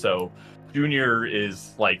tent. So Junior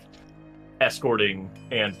is like escorting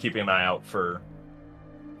and keeping an eye out for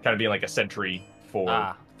kind of being like a sentry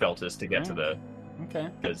for Feltus to get to the. Okay.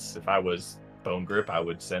 Because if I was Bone Grip, I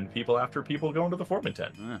would send people after people going to the foreman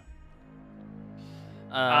tent.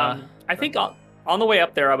 I think on the way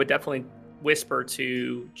up there, I would definitely whisper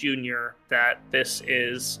to Junior that this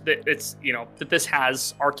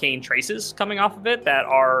has arcane traces coming off of it that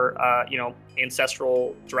are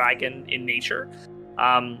ancestral dragon in nature,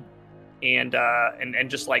 and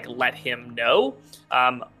just like let him know,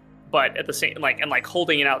 but at the same and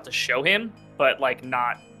holding it out to show him, but like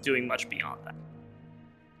not doing much beyond that.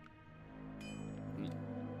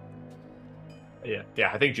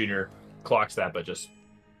 Yeah, I think Junior clocks that, but just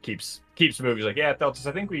keeps moving. He's like, yeah, Theltus,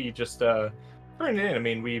 I think we just turned it in. I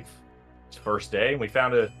mean, it's first day and we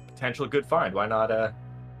found a potential good find. Why not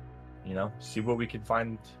see what we can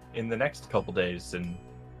find in the next couple days, and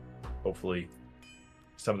hopefully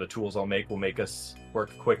some of the tools I'll make will make us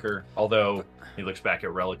work quicker. Although he looks back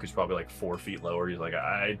at Relic, who's probably like 4 feet lower. He's like,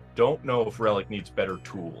 I don't know if Relic needs better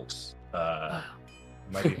tools. I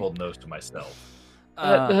might be holding those to myself.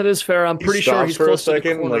 That is fair. I'm pretty sure he's for close a to the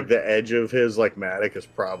second. corner. Like the edge of his mattock is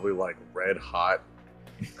probably like red hot.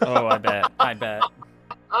 Oh, I bet.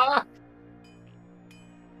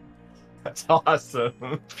 That's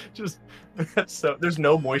awesome. There's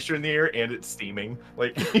no moisture in the air and it's steaming.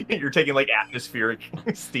 Like you're taking like atmospheric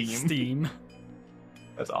steam.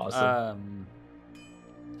 That's awesome.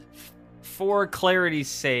 For clarity's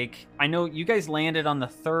sake, I know you guys landed on the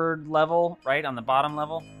 3rd level, right? On the bottom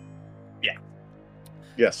level? Yeah.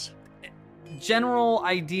 Yes. General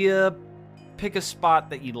idea, pick a spot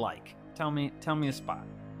that you like. Tell me a spot.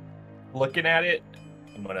 Looking at it,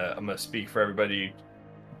 I'm gonna speak for everybody.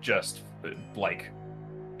 Just like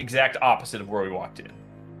exact opposite of where we walked in.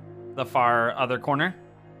 The far other corner?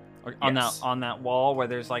 Or Yes. on that wall where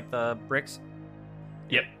there's like the bricks?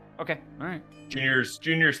 Yep. Okay. All right. Junior's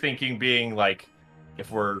thinking being like,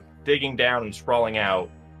 if we're digging down and sprawling out,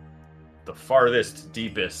 the farthest,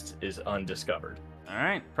 deepest is undiscovered. All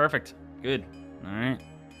right. Perfect. Good. All right.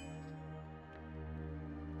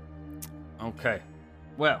 Okay.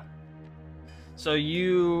 Well, so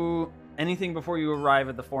anything before you arrive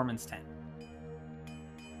at the foreman's tent?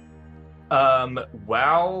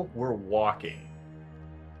 While we're walking,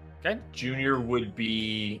 Okay. Junior would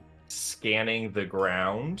be scanning the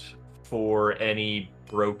ground for any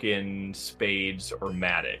broken spades or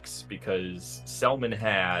mattocks, because Selman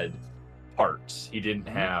had parts. He didn't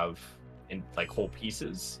have in whole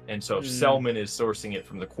pieces. And so if Selman is sourcing it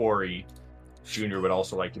from the quarry, Junior would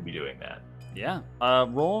also like to be doing that. Yeah.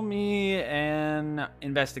 Roll me an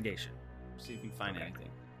investigation. See if you find anything.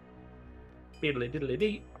 Diddly diddly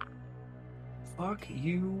dee. Fuck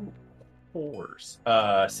you, whores.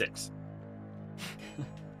 6.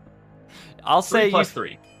 I'll 3 say plus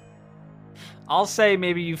 3. I'll say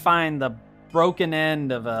maybe you find the broken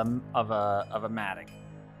end of a mattock.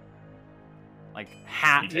 Like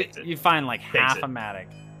half. You find like half a mattock.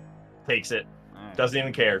 Takes it. Right. Doesn't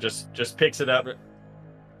even care. Just picks it up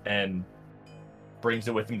and brings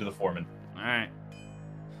it with him to the foreman. All right.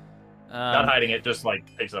 Not hiding it, just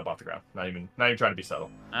picks it up off the ground. Not even trying to be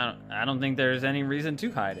subtle. I don't think there's any reason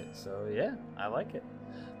to hide it. So yeah, I like it.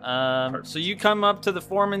 So you come up to the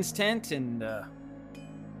foreman's tent and I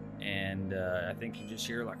think you just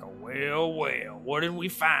hear like a well, what did we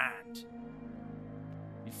find?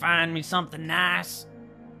 You find me something nice?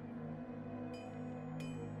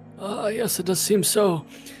 Yes, it does seem so.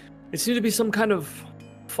 It seemed to be some kind of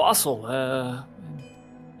fossil.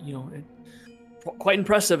 Quite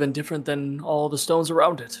impressive and different than all the stones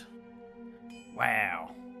around it.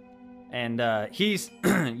 Wow. And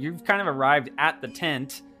you've kind of arrived at the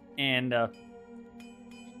tent, and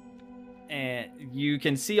you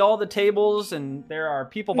can see all the tables, and there are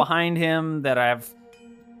people behind him that have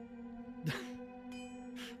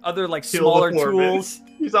other like smaller tools.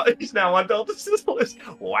 He's now on Delta's list.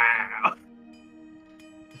 Wow.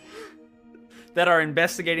 That are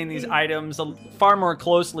investigating these items far more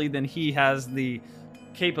closely than he has the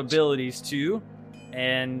capabilities to,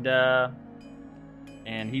 and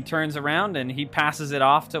he turns around and he passes it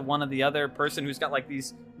off to one of the other person who's got like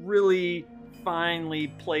these really finely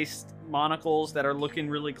placed monocles that are looking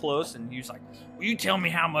really close, and he's like, Will you tell me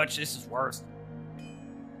how much this is worth?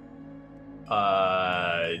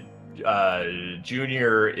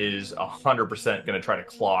 Junior is 100% going to try to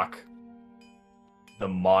clock the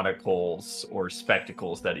monocles or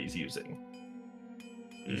spectacles that he's using.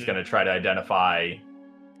 He's going to try to identify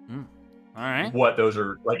all right, what those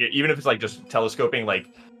are. Like, even if it's like just telescoping, like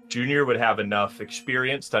Junior would have enough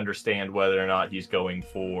experience to understand whether or not he's going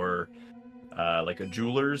for like a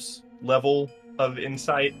jeweler's level of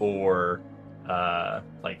insight or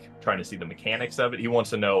like trying to see the mechanics of it. He wants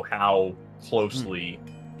to know how closely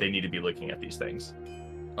they need to be looking at these things.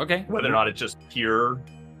 Okay. Whether or not it's just pure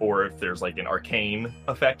or if there's like an arcane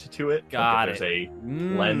effect to it. Got like if it.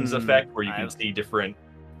 there's a lens effect where you can see different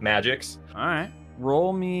magics. All right.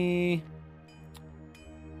 Roll me.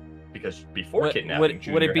 Because before Would- kidnapping, would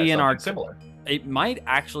Junior it be had an something similar? It might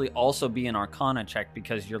actually also be an Arcana check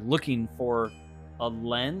because you're looking for a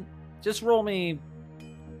lens. Just roll me. I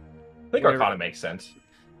think whatever. Arcana makes sense.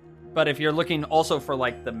 But if you're looking also for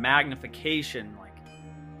like the magnification, like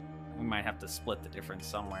we might have to split the difference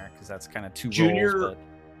somewhere because that's kind of two Junior- rolls.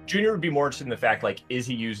 Junior would be more interested in the fact, like, is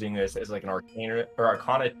he using this as like an arcane or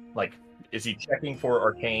Arcana? Like, is he checking for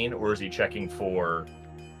arcane or is he checking for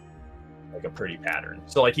like a pretty pattern?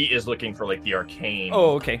 So, like, he is looking for like the arcane.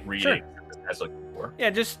 Oh, okay. Reading as looking for. Yeah,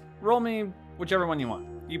 just roll me whichever one you want.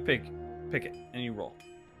 You pick it, and you roll.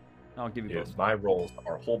 I'll give you Dude, both. my rolls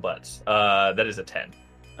are whole butts. That is a 10.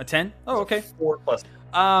 A 10? Oh, okay. 4 plus.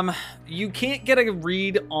 You can't get a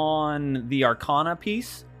read on the Arcana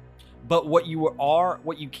piece, but what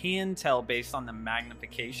you can tell based on the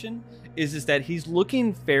magnification is that he's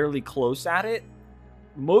looking fairly close at it,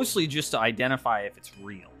 mostly just to identify if it's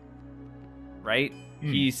real. Right?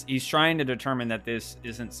 He's trying to determine that this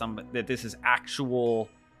isn't that this is actual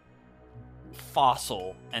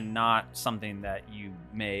fossil and not something that you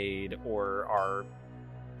made or are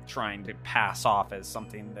trying to pass off as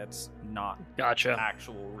something that's not Gotcha.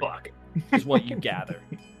 actual real. Fuck. Is what you gather.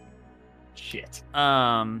 Shit.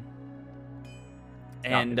 And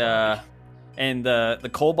the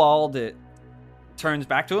kobold, it turns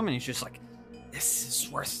back to him and he's just like, this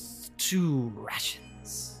is worth 2 rations.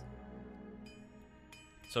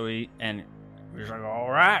 So he's like, all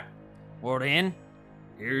right, well then,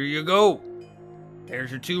 here you go. There's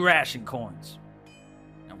your 2 ration coins.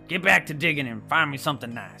 Now get back to digging and find me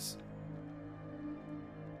something nice.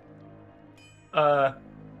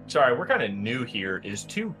 Sorry, we're kind of new here. Is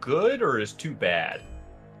 2 good or is 2 bad?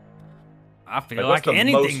 I feel What's like the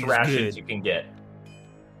anything most is rations good. you can get?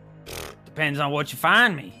 Depends on what you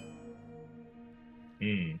find me.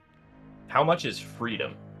 How much is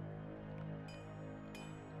freedom?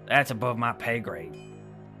 That's above my pay grade.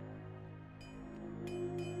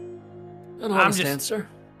 An honest answer.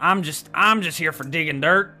 I'm just here for digging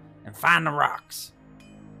dirt and find the rocks.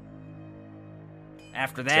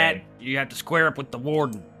 After that, Same. you have to square up with the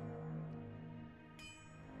warden.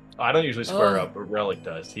 I don't usually square up, but Relic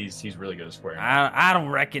does. He's really good at squaring up. I don't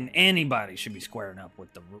reckon anybody should be squaring up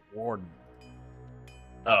with the warden.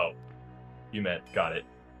 Oh, you meant, got it.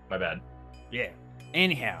 My bad. Yeah.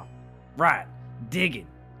 Anyhow, right, digging.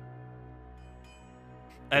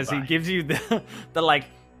 As he Goodbye. gives you the like,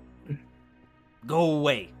 go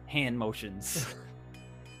away hand motions.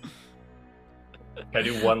 Can I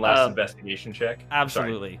do one last investigation check?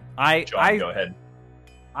 Absolutely. Sorry. John, go ahead.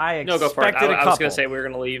 I No, go for it. expected a I couple. was going to say we were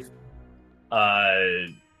going to leave.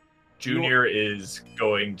 Junior is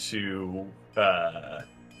going to,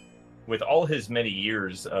 with all his many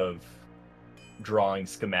years of drawing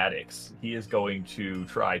schematics, he is going to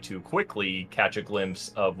try to quickly catch a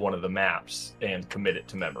glimpse of one of the maps and commit it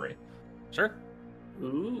to memory. Sure.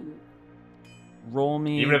 Ooh. Roll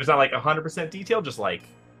me. Even if it's not like 100% detail, just like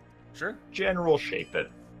Sure. general shape it.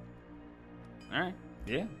 All right.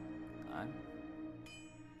 Yeah.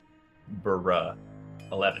 Bruh.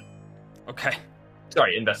 11. Okay.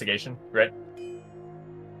 Sorry, investigation, right?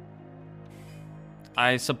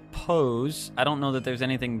 I suppose I don't know that there's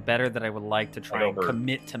anything better that I would like to try and Over.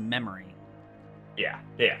 commit to memory. Yeah.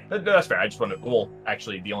 That's fair. I just wanted. Well,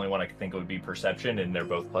 actually, the only one I could think of would be perception, and they're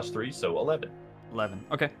both +3, so 11. 11.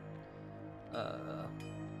 Okay.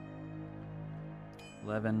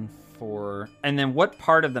 11 for... And then what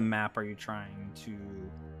part of the map are you trying to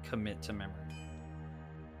commit to memory?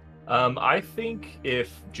 I think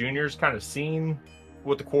if Junior's kind of seen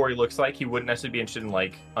what the quarry looks like, he wouldn't necessarily be interested in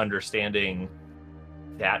like understanding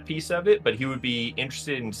that piece of it, but he would be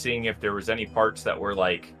interested in seeing if there was any parts that were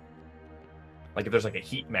like if there's like a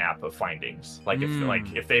heat map of findings, like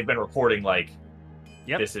if they've been recording like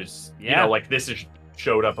this is like this is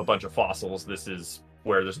showed up a bunch of fossils, this is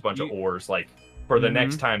where there's a bunch of ores, like for the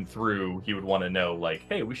next time through he would want to know like,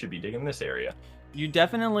 hey, we should be digging this area. You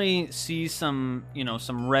definitely see some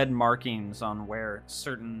red markings on where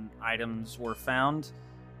certain items were found,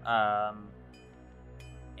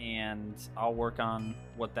 and I'll work on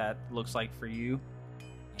what that looks like for you.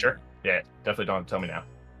 Sure. Yeah, definitely don't have to tell me now.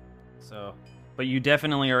 So, but you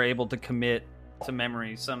definitely are able to commit to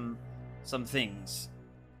memory some things.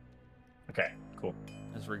 Okay, cool.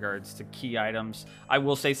 As regards to key items, I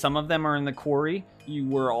will say some of them are in the quarry. You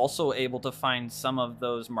were also able to find some of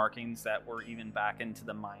those markings that were even back into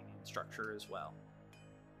the mining structure as well.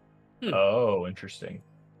 Oh, interesting.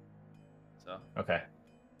 So, okay.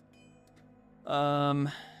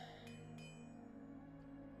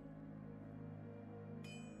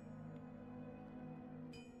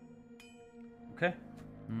 Okay.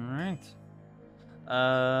 All right.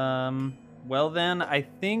 Well then, I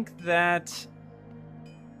think that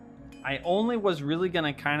I only was really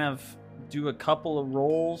going to kind of do a couple of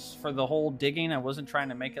rolls for the whole digging. I wasn't trying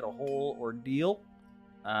to make it a whole ordeal.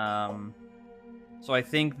 So I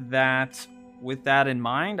think that with that in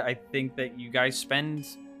mind, I think that you guys spend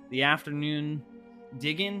the afternoon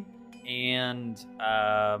digging, and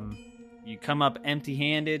you come up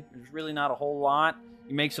empty-handed. There's really not a whole lot.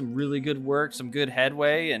 You make some really good work, some good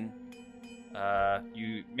headway, and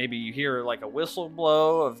you hear like a whistle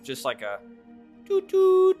blow of just like a toot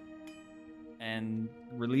toot, and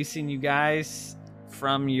releasing you guys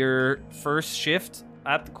from your first shift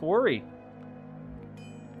at the quarry.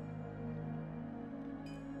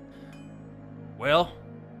 Well,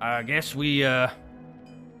 I guess we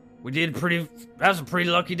did pretty. That was a pretty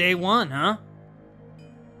lucky day one, huh?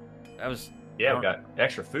 That was we got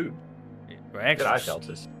extra food. Extra, good eye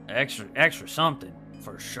Feltis. Extra something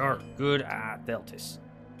for sure. Good eye Feltis.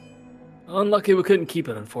 Unlucky we couldn't keep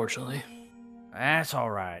it, unfortunately. That's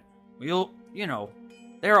all right.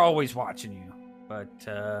 They're always watching you, but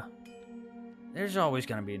there's always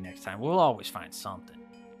gonna be a next time. We'll always find something.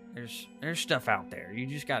 There's stuff out there. You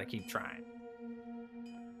just gotta keep trying.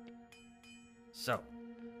 So,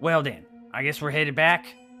 well then, I guess we're headed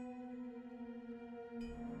back.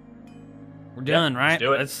 We're done, right?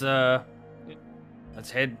 Let's do it. Let's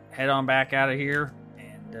head on back out of here,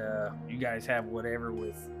 and you guys have whatever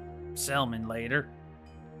with Selman later,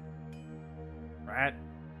 right?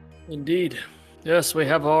 Indeed. Yes, we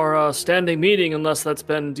have our standing meeting, unless that's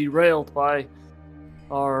been derailed by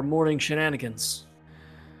our morning shenanigans.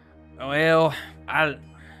 Well, I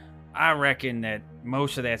reckon that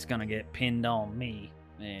most of that's gonna get pinned on me,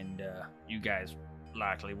 and you guys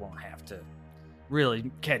likely won't have to really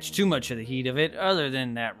catch too much of the heat of it. Other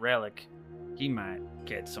than that relic, he might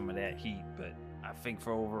get some of that heat, but I think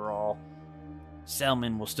for overall,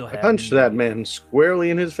 Selman will still have. I punched that man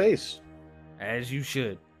squarely in his face. As you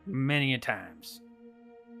should, many a times.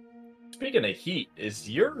 Speaking of heat, is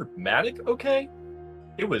your Matic okay?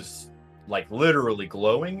 It was like literally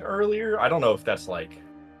glowing earlier. I don't know if that's like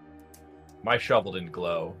my shovel didn't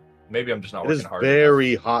glow. Maybe I'm just not It working is hard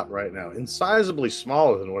very enough. hot right now, incisibly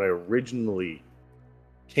smaller than what I originally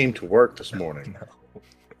came to work this morning. No.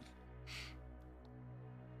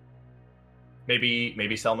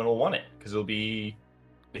 Maybe Selman will want it because it'll be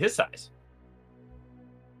his size.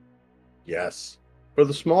 Yes, for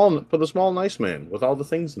the small nice man with all the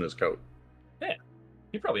things in his coat. Yeah,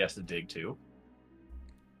 he probably has to dig too.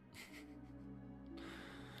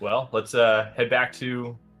 Well, let's head back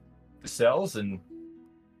to the cells and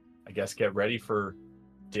I guess get ready for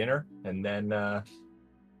dinner, and then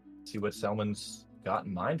see what Selman's got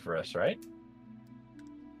in mind for us, right?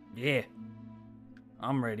 Yeah,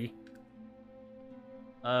 I'm ready.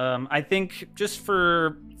 I think just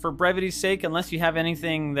for brevity's sake, unless you have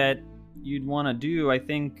anything that you'd want to do, I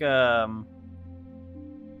think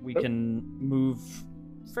we can move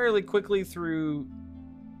fairly quickly through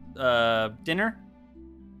dinner.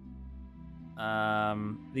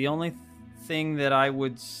 The only thing that I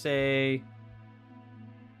would say.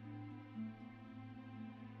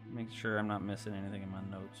 Make sure I'm not missing anything in my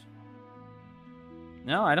notes.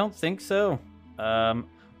 No, I don't think so.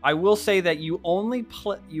 I will say that you only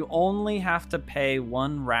have to pay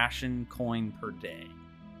 1 ration coin per day.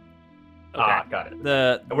 Ah, got it.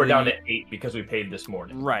 And we're down to 8 because we paid this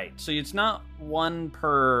morning. Right. So it's not 1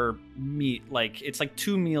 per meat. Like it's like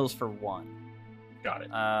 2 meals for 1. Got it.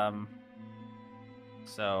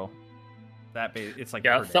 So that it's like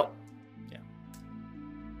Yeah, per day.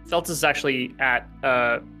 Feltus is actually at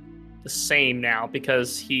the same now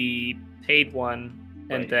because he paid 1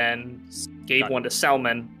 and Right. then gave 1 to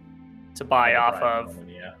Selman to buy off of.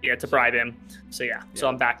 To bribe him. So so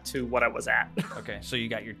I'm back to what I was at. Okay, so you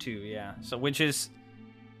got your 2, yeah. So which is,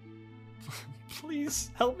 please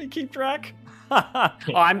help me keep track.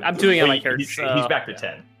 I'm doing it on my character. He's back to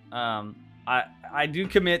 10. I do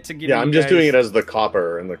commit to giving. Yeah, I'm you just guys... doing it as the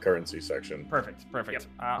copper in the currency section. Perfect. Yep.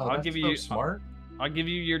 I'll give you smart. I'll give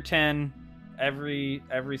you your 10 every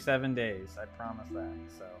 7 days. I promise that.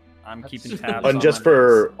 So I'm keeping tabs. And on just my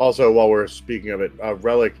for notes. also while we're speaking of it,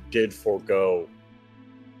 Relic did forego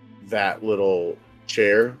that little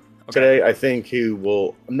chair today. I think he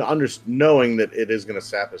will, knowing that it is going to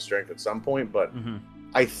sap his strength at some point, but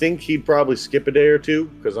I think he'd probably skip a day or two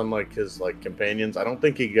because unlike his companions, I don't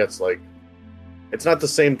think he gets it's not the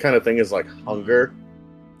same kind of thing as hunger.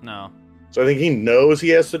 No. So I think he knows he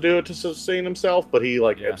has to do it to sustain himself, but he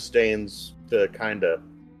abstains to kind of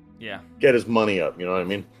get his money up. You know what I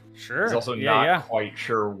mean? Sure. He's also not quite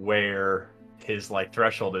sure where his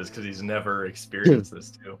threshold is because he's never experienced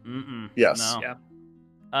this too. Yes. No. Yeah.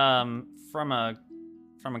 From a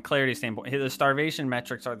clarity standpoint, the starvation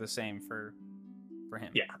metrics are the same for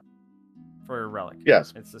him. Yeah. For Relic.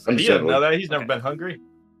 Yes. It's the same. He doesn't know that. He's never been hungry.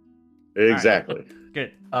 Exactly.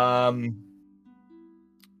 Good. I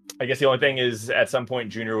guess the only thing is at some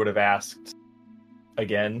point Junior would have asked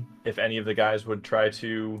again if any of the guys would try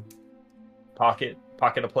to pocket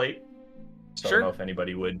a plate. So I don't know if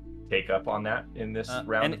anybody would take up on that in this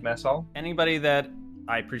round of mess hall. Anybody that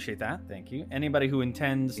I appreciate that, thank you. Anybody who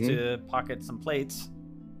intends to pocket some plates,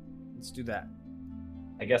 let's do that.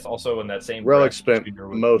 I guess also in that same Relic breath, spent Junior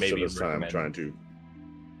would most of maybe his time recommend- trying to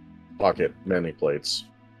pocket many plates.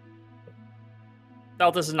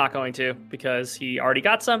 Feltus is not going to because he already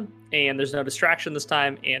got some, and there's no distraction this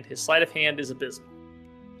time, and his sleight of hand is abysmal.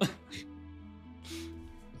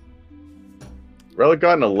 Relic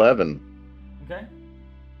got an 11. Okay.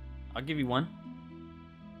 I'll give you 1.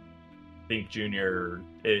 I think Junior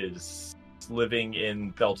is living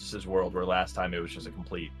in Feltus's world where last time it was just a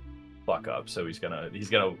complete fuck up. So he's gonna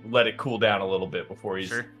let it cool down a little bit before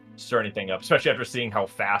he's stir anything up. Especially after seeing how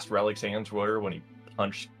fast Relic's hands were when he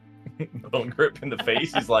punched Bone Grip in the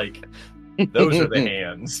face. He's like, those are the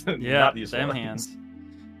hands. Not these them ones. hands.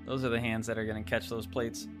 Those are the hands that are gonna catch those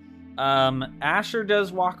plates. Asher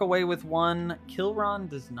does walk away with 1. Kilron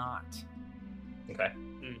does not. Okay.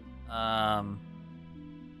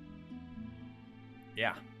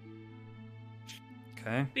 Yeah.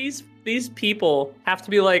 Okay. These people have to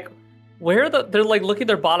be they're looking at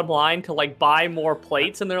their bottom line to buy more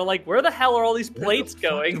plates, and they're like, where the hell are all these plates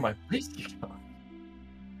going? My plates keep going?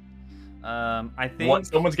 I think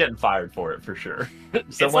someone's getting fired for it for sure.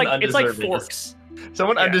 It's like forks.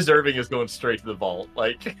 Someone undeserving is going straight to the vault.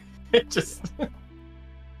 It just.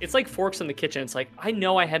 It's like forks in the kitchen. It's I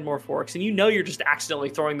know I had more forks, and you're just accidentally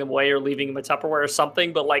throwing them away or leaving them in Tupperware or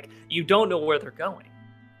something, but you don't know where they're going.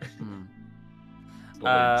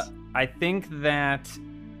 I think that.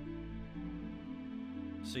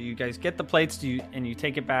 So you guys get the plates, and you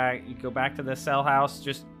take it back. You go back to the cell house.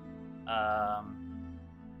 Just,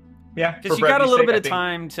 because you got a little bit of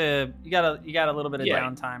time to. You got a little bit of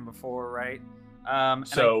downtime before, right?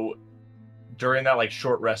 During that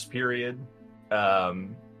short rest period,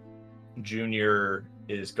 Junior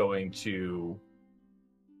is going to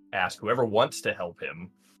ask whoever wants to help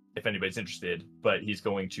him if anybody's interested, but he's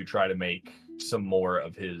going to try to make some more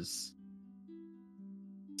of his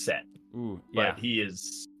set. Ooh, but he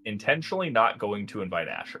is intentionally not going to invite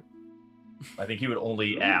Asher. I think he would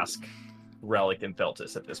only ask Relic and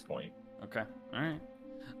Feltus at this point. Okay. All right.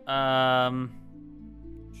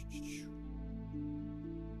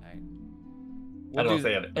 I don't know if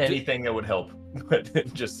they have anything that would help,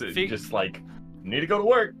 but just need to go to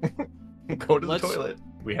work. Go to the toilet.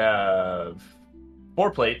 We have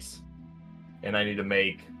 4 plates, and I need to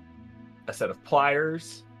make a set of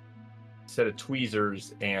pliers, a set of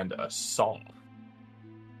tweezers, and a saw.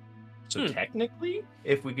 So technically,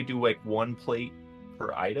 if we could do 1 plate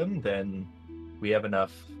per item, then we have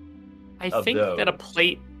enough. I think that a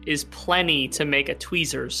plate is plenty to make a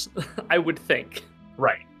tweezers, I would think.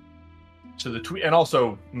 Right. So and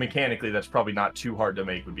also mechanically, that's probably not too hard to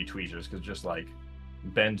make. Would be tweezers because just like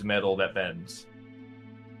bend metal that bends.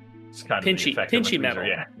 It's kind of the effect of a pinchy tweezer. metal.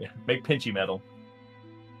 Yeah, make pinchy metal.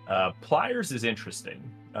 Pliers is interesting.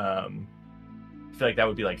 I feel like that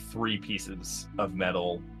would be like 3 pieces of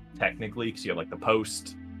metal technically, because you have like the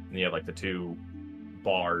post and you have like the 2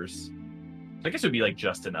 bars. So I guess it would be like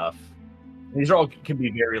just enough. These are all can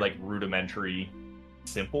be very like rudimentary,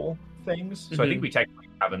 simple things. So I think we technically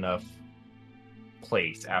have enough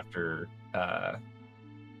place after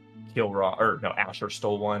Asher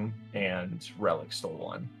stole one and Relic stole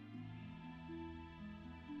one.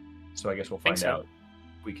 So I guess we'll find out.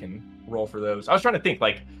 We can roll for those. I was trying to think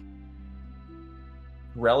like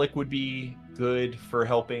Relic would be good for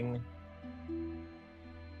helping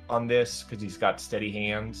on this because he's got steady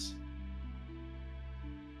hands.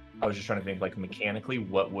 I was just trying to think like mechanically,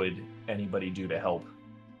 what would anybody do to help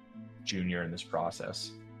Junior in this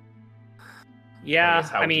process? Yeah,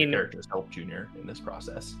 how I would mean, characters help Junior in this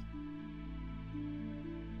process?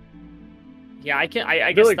 Yeah, I feel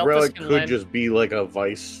guess like Feltus Relic can could lend. just be like a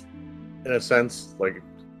vice, in a sense. Like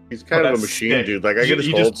he's kind of a that's machine, sick. dude. Like I You- could just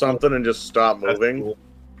you hold just- something and just stop That's moving. cool.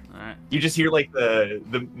 All right. You just hear like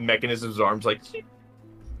the mechanism's arms like,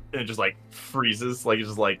 and it just like freezes, like it's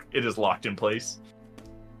just like it is locked in place.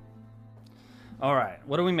 All right.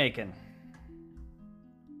 What are we making?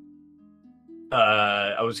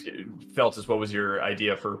 Feltus, what was your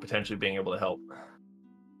idea for potentially being able to help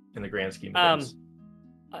in the grand scheme of things?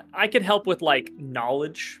 I could help with like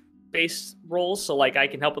knowledge-based roles, so like I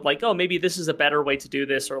can help with like, oh, maybe this is a better way to do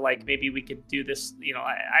this, or like maybe we could do this. You know,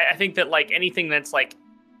 I think that like anything that's like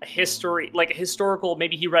a history, like a historical,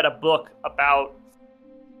 maybe he read a book about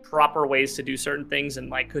proper ways to do certain things and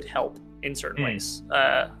like could help in certain ways.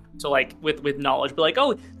 So like with knowledge, but like,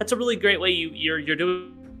 oh, that's a really great way you're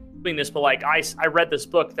doing this, but like I read this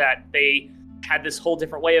book that they had this whole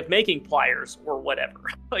different way of making pliers or whatever,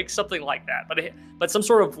 like something like that. But some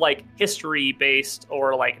sort of like history based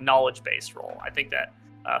or like knowledge based role, I think that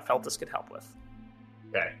Feltus could help with.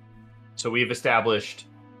 Okay, so we've established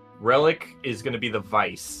Relic is going to be the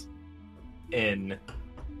vice in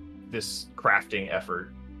this crafting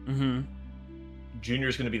effort. Mm-hmm.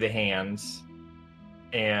 Junior's going to be the hands,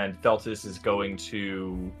 and Feltus is going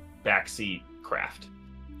to backseat craft.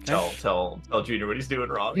 Tell Junior what he's doing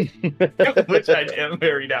wrong, which I am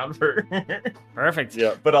very down for. Perfect.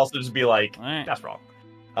 Yeah. But also just be like, All right. that's wrong.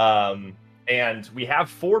 And we have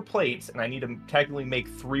 4 plates, and I need to technically make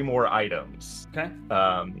 3 more items. Okay.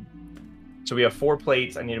 So we have 4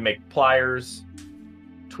 plates. I need to make pliers,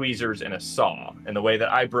 tweezers, and a saw. And the way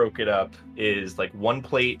that I broke it up is like 1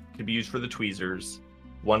 plate could be used for the tweezers,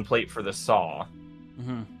 1 plate for the saw.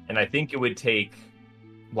 Mm-hmm. And I think it would take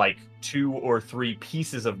like 2 or 3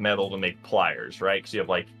 pieces of metal to make pliers, right? Because you have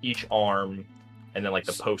like each arm and then like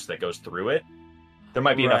the post that goes through it. There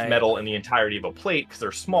might be enough Right. metal in the entirety of a plate because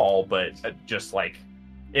they're small, but just like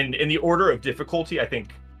in the order of difficulty, I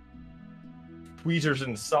think tweezers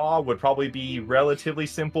and saw would probably be relatively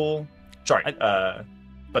simple. Sorry,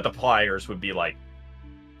 but the pliers would be like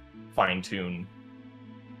fine-tune,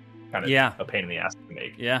 kind of a pain in the ass to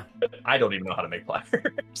make. Yeah. I don't even know how to make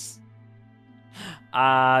pliers.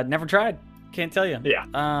 Never tried. Can't tell you. Yeah.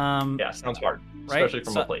 Yeah, Yeah, sounds hard, Right? especially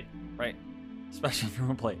from a plate. Right. Especially from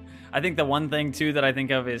a plate. I think the one thing too that I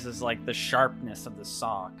think of is like the sharpness of the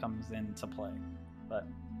saw comes into play. But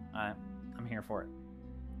I'm here for it.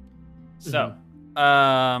 So,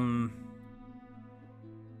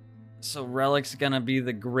 so Relic's gonna be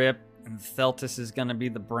the grip and Feltus is gonna be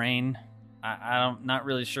the brain. I'm not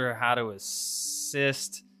really sure how to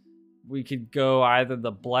assist. We could go either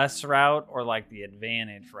the bless route or like the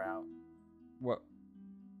advantage route. What?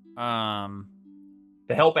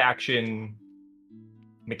 The help action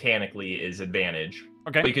mechanically is advantage.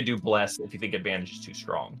 Okay. But you could do bless if you think advantage is too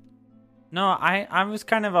strong. No, I was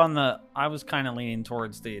kind of leaning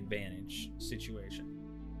towards the advantage situation.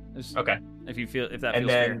 Okay. If that And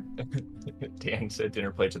feels fair. then Dan said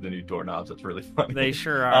dinner plates are the new doorknobs. That's really funny. They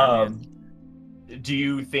sure are. Man. Do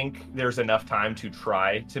you think there's enough time to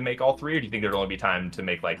try to make all 3, or do you think there'd only be time to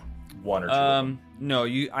make like 1 or 2 of them? No,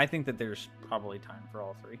 I think that there's probably time for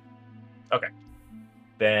all 3. Okay.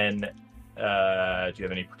 Then, do you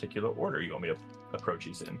have any particular order you want me to approach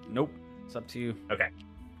these in? Nope. It's up to you. Okay.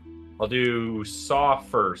 I'll do saw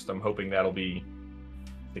first. I'm hoping that'll be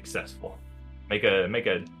successful. Make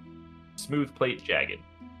a smooth plate jagged.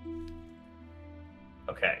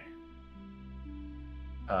 Okay.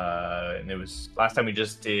 And it was last time we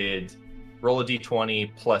just did roll a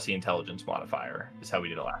d20 plus the intelligence modifier is how we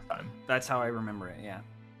did it last time. That's how I remember it. Yeah.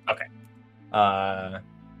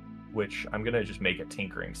 Which I'm gonna just make a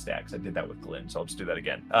tinkering stack, 'cause I did that with Glenn, so I'll just do that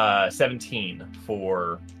again. 17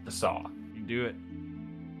 for the saw. You do it.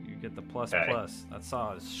 You get the plus Okay. plus. That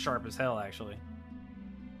saw is sharp as hell, actually.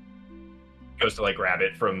 Goes to like grab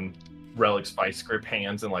it from Relic's vice grip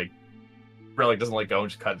hands, and like Relic doesn't let go and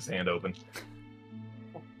just cut his hand open.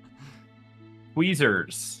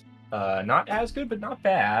 Tweezers. Not as good, but not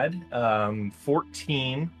bad.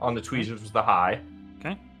 14 on the tweezers was the high.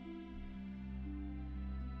 Okay.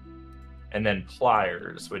 And then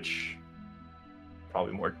pliers, which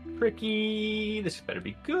probably more tricky. This better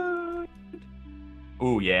be good.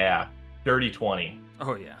 Ooh, yeah. Dirty 20.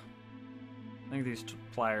 Oh, yeah. I think these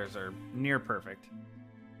pliers are near perfect.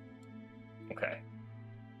 Okay.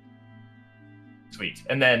 Sweet.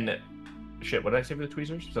 And then, shit, what did I say for the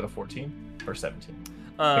tweezers? Was that a 14 or 17?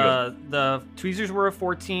 The tweezers were a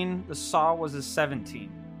 14. The saw was a 17.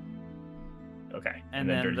 Okay. And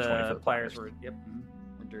then dirty 20 for the the pliers were, were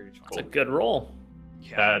dirty 20. It's a good roll.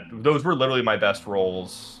 Those were literally my best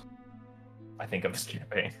rolls, I think, of this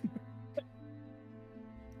campaign.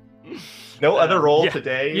 No other roll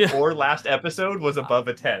today or last episode was above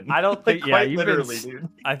a 10. I don't think, Quite you've literally, been, dude.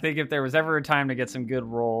 I think if there was ever a time to get some good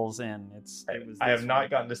rolls in, I have not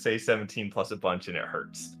gotten to say 17 plus a bunch, and it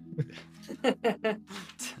hurts.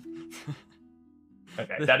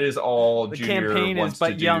 Okay, that is all the Junior campaign wants is but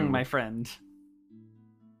to do. young, my friend.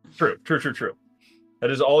 True. That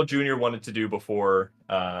is all Junior wanted to do before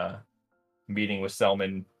meeting with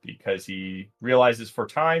Selman, because he realizes for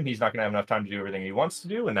time he's not going to have enough time to do everything he wants to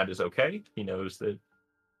do, and that is okay. He knows that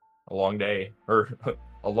a long day or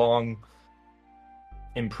a long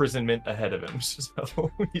imprisonment ahead of him,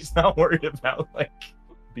 so he's not worried about like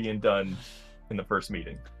being done in the first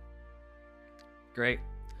meeting. Great.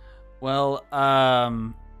 Well,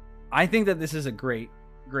 I think that this is a great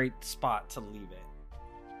spot to leave it.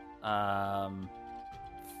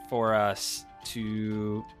 For us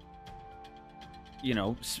to,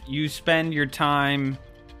 you spend your time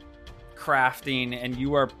crafting and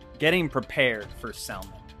you are getting prepared for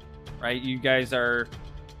Selman, right? You guys are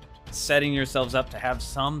setting yourselves up to have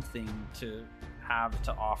something to have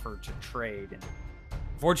to offer to trade. And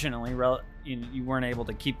fortunately, you weren't able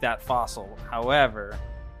to keep that fossil. However,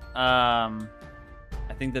 I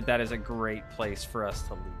think that is a great place for us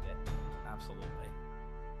to leave it. Absolutely.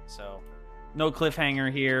 So, no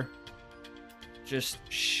cliffhanger here. Just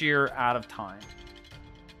sheer out of time.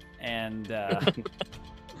 And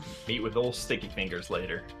meet with old sticky fingers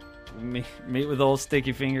later. Meet with old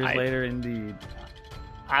sticky fingers later, indeed.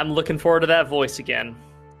 I'm looking forward to that voice again.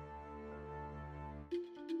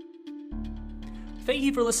 Thank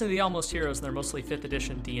you for listening to the Almost Heroes and their mostly 5th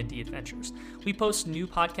edition D&D adventures. We post new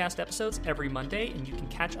podcast episodes every Monday, and you can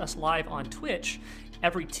catch us live on Twitch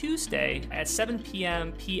every Tuesday at 7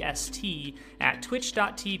 p.m. PST at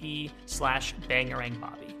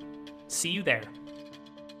twitch.tv/bangerangbobby. See you there.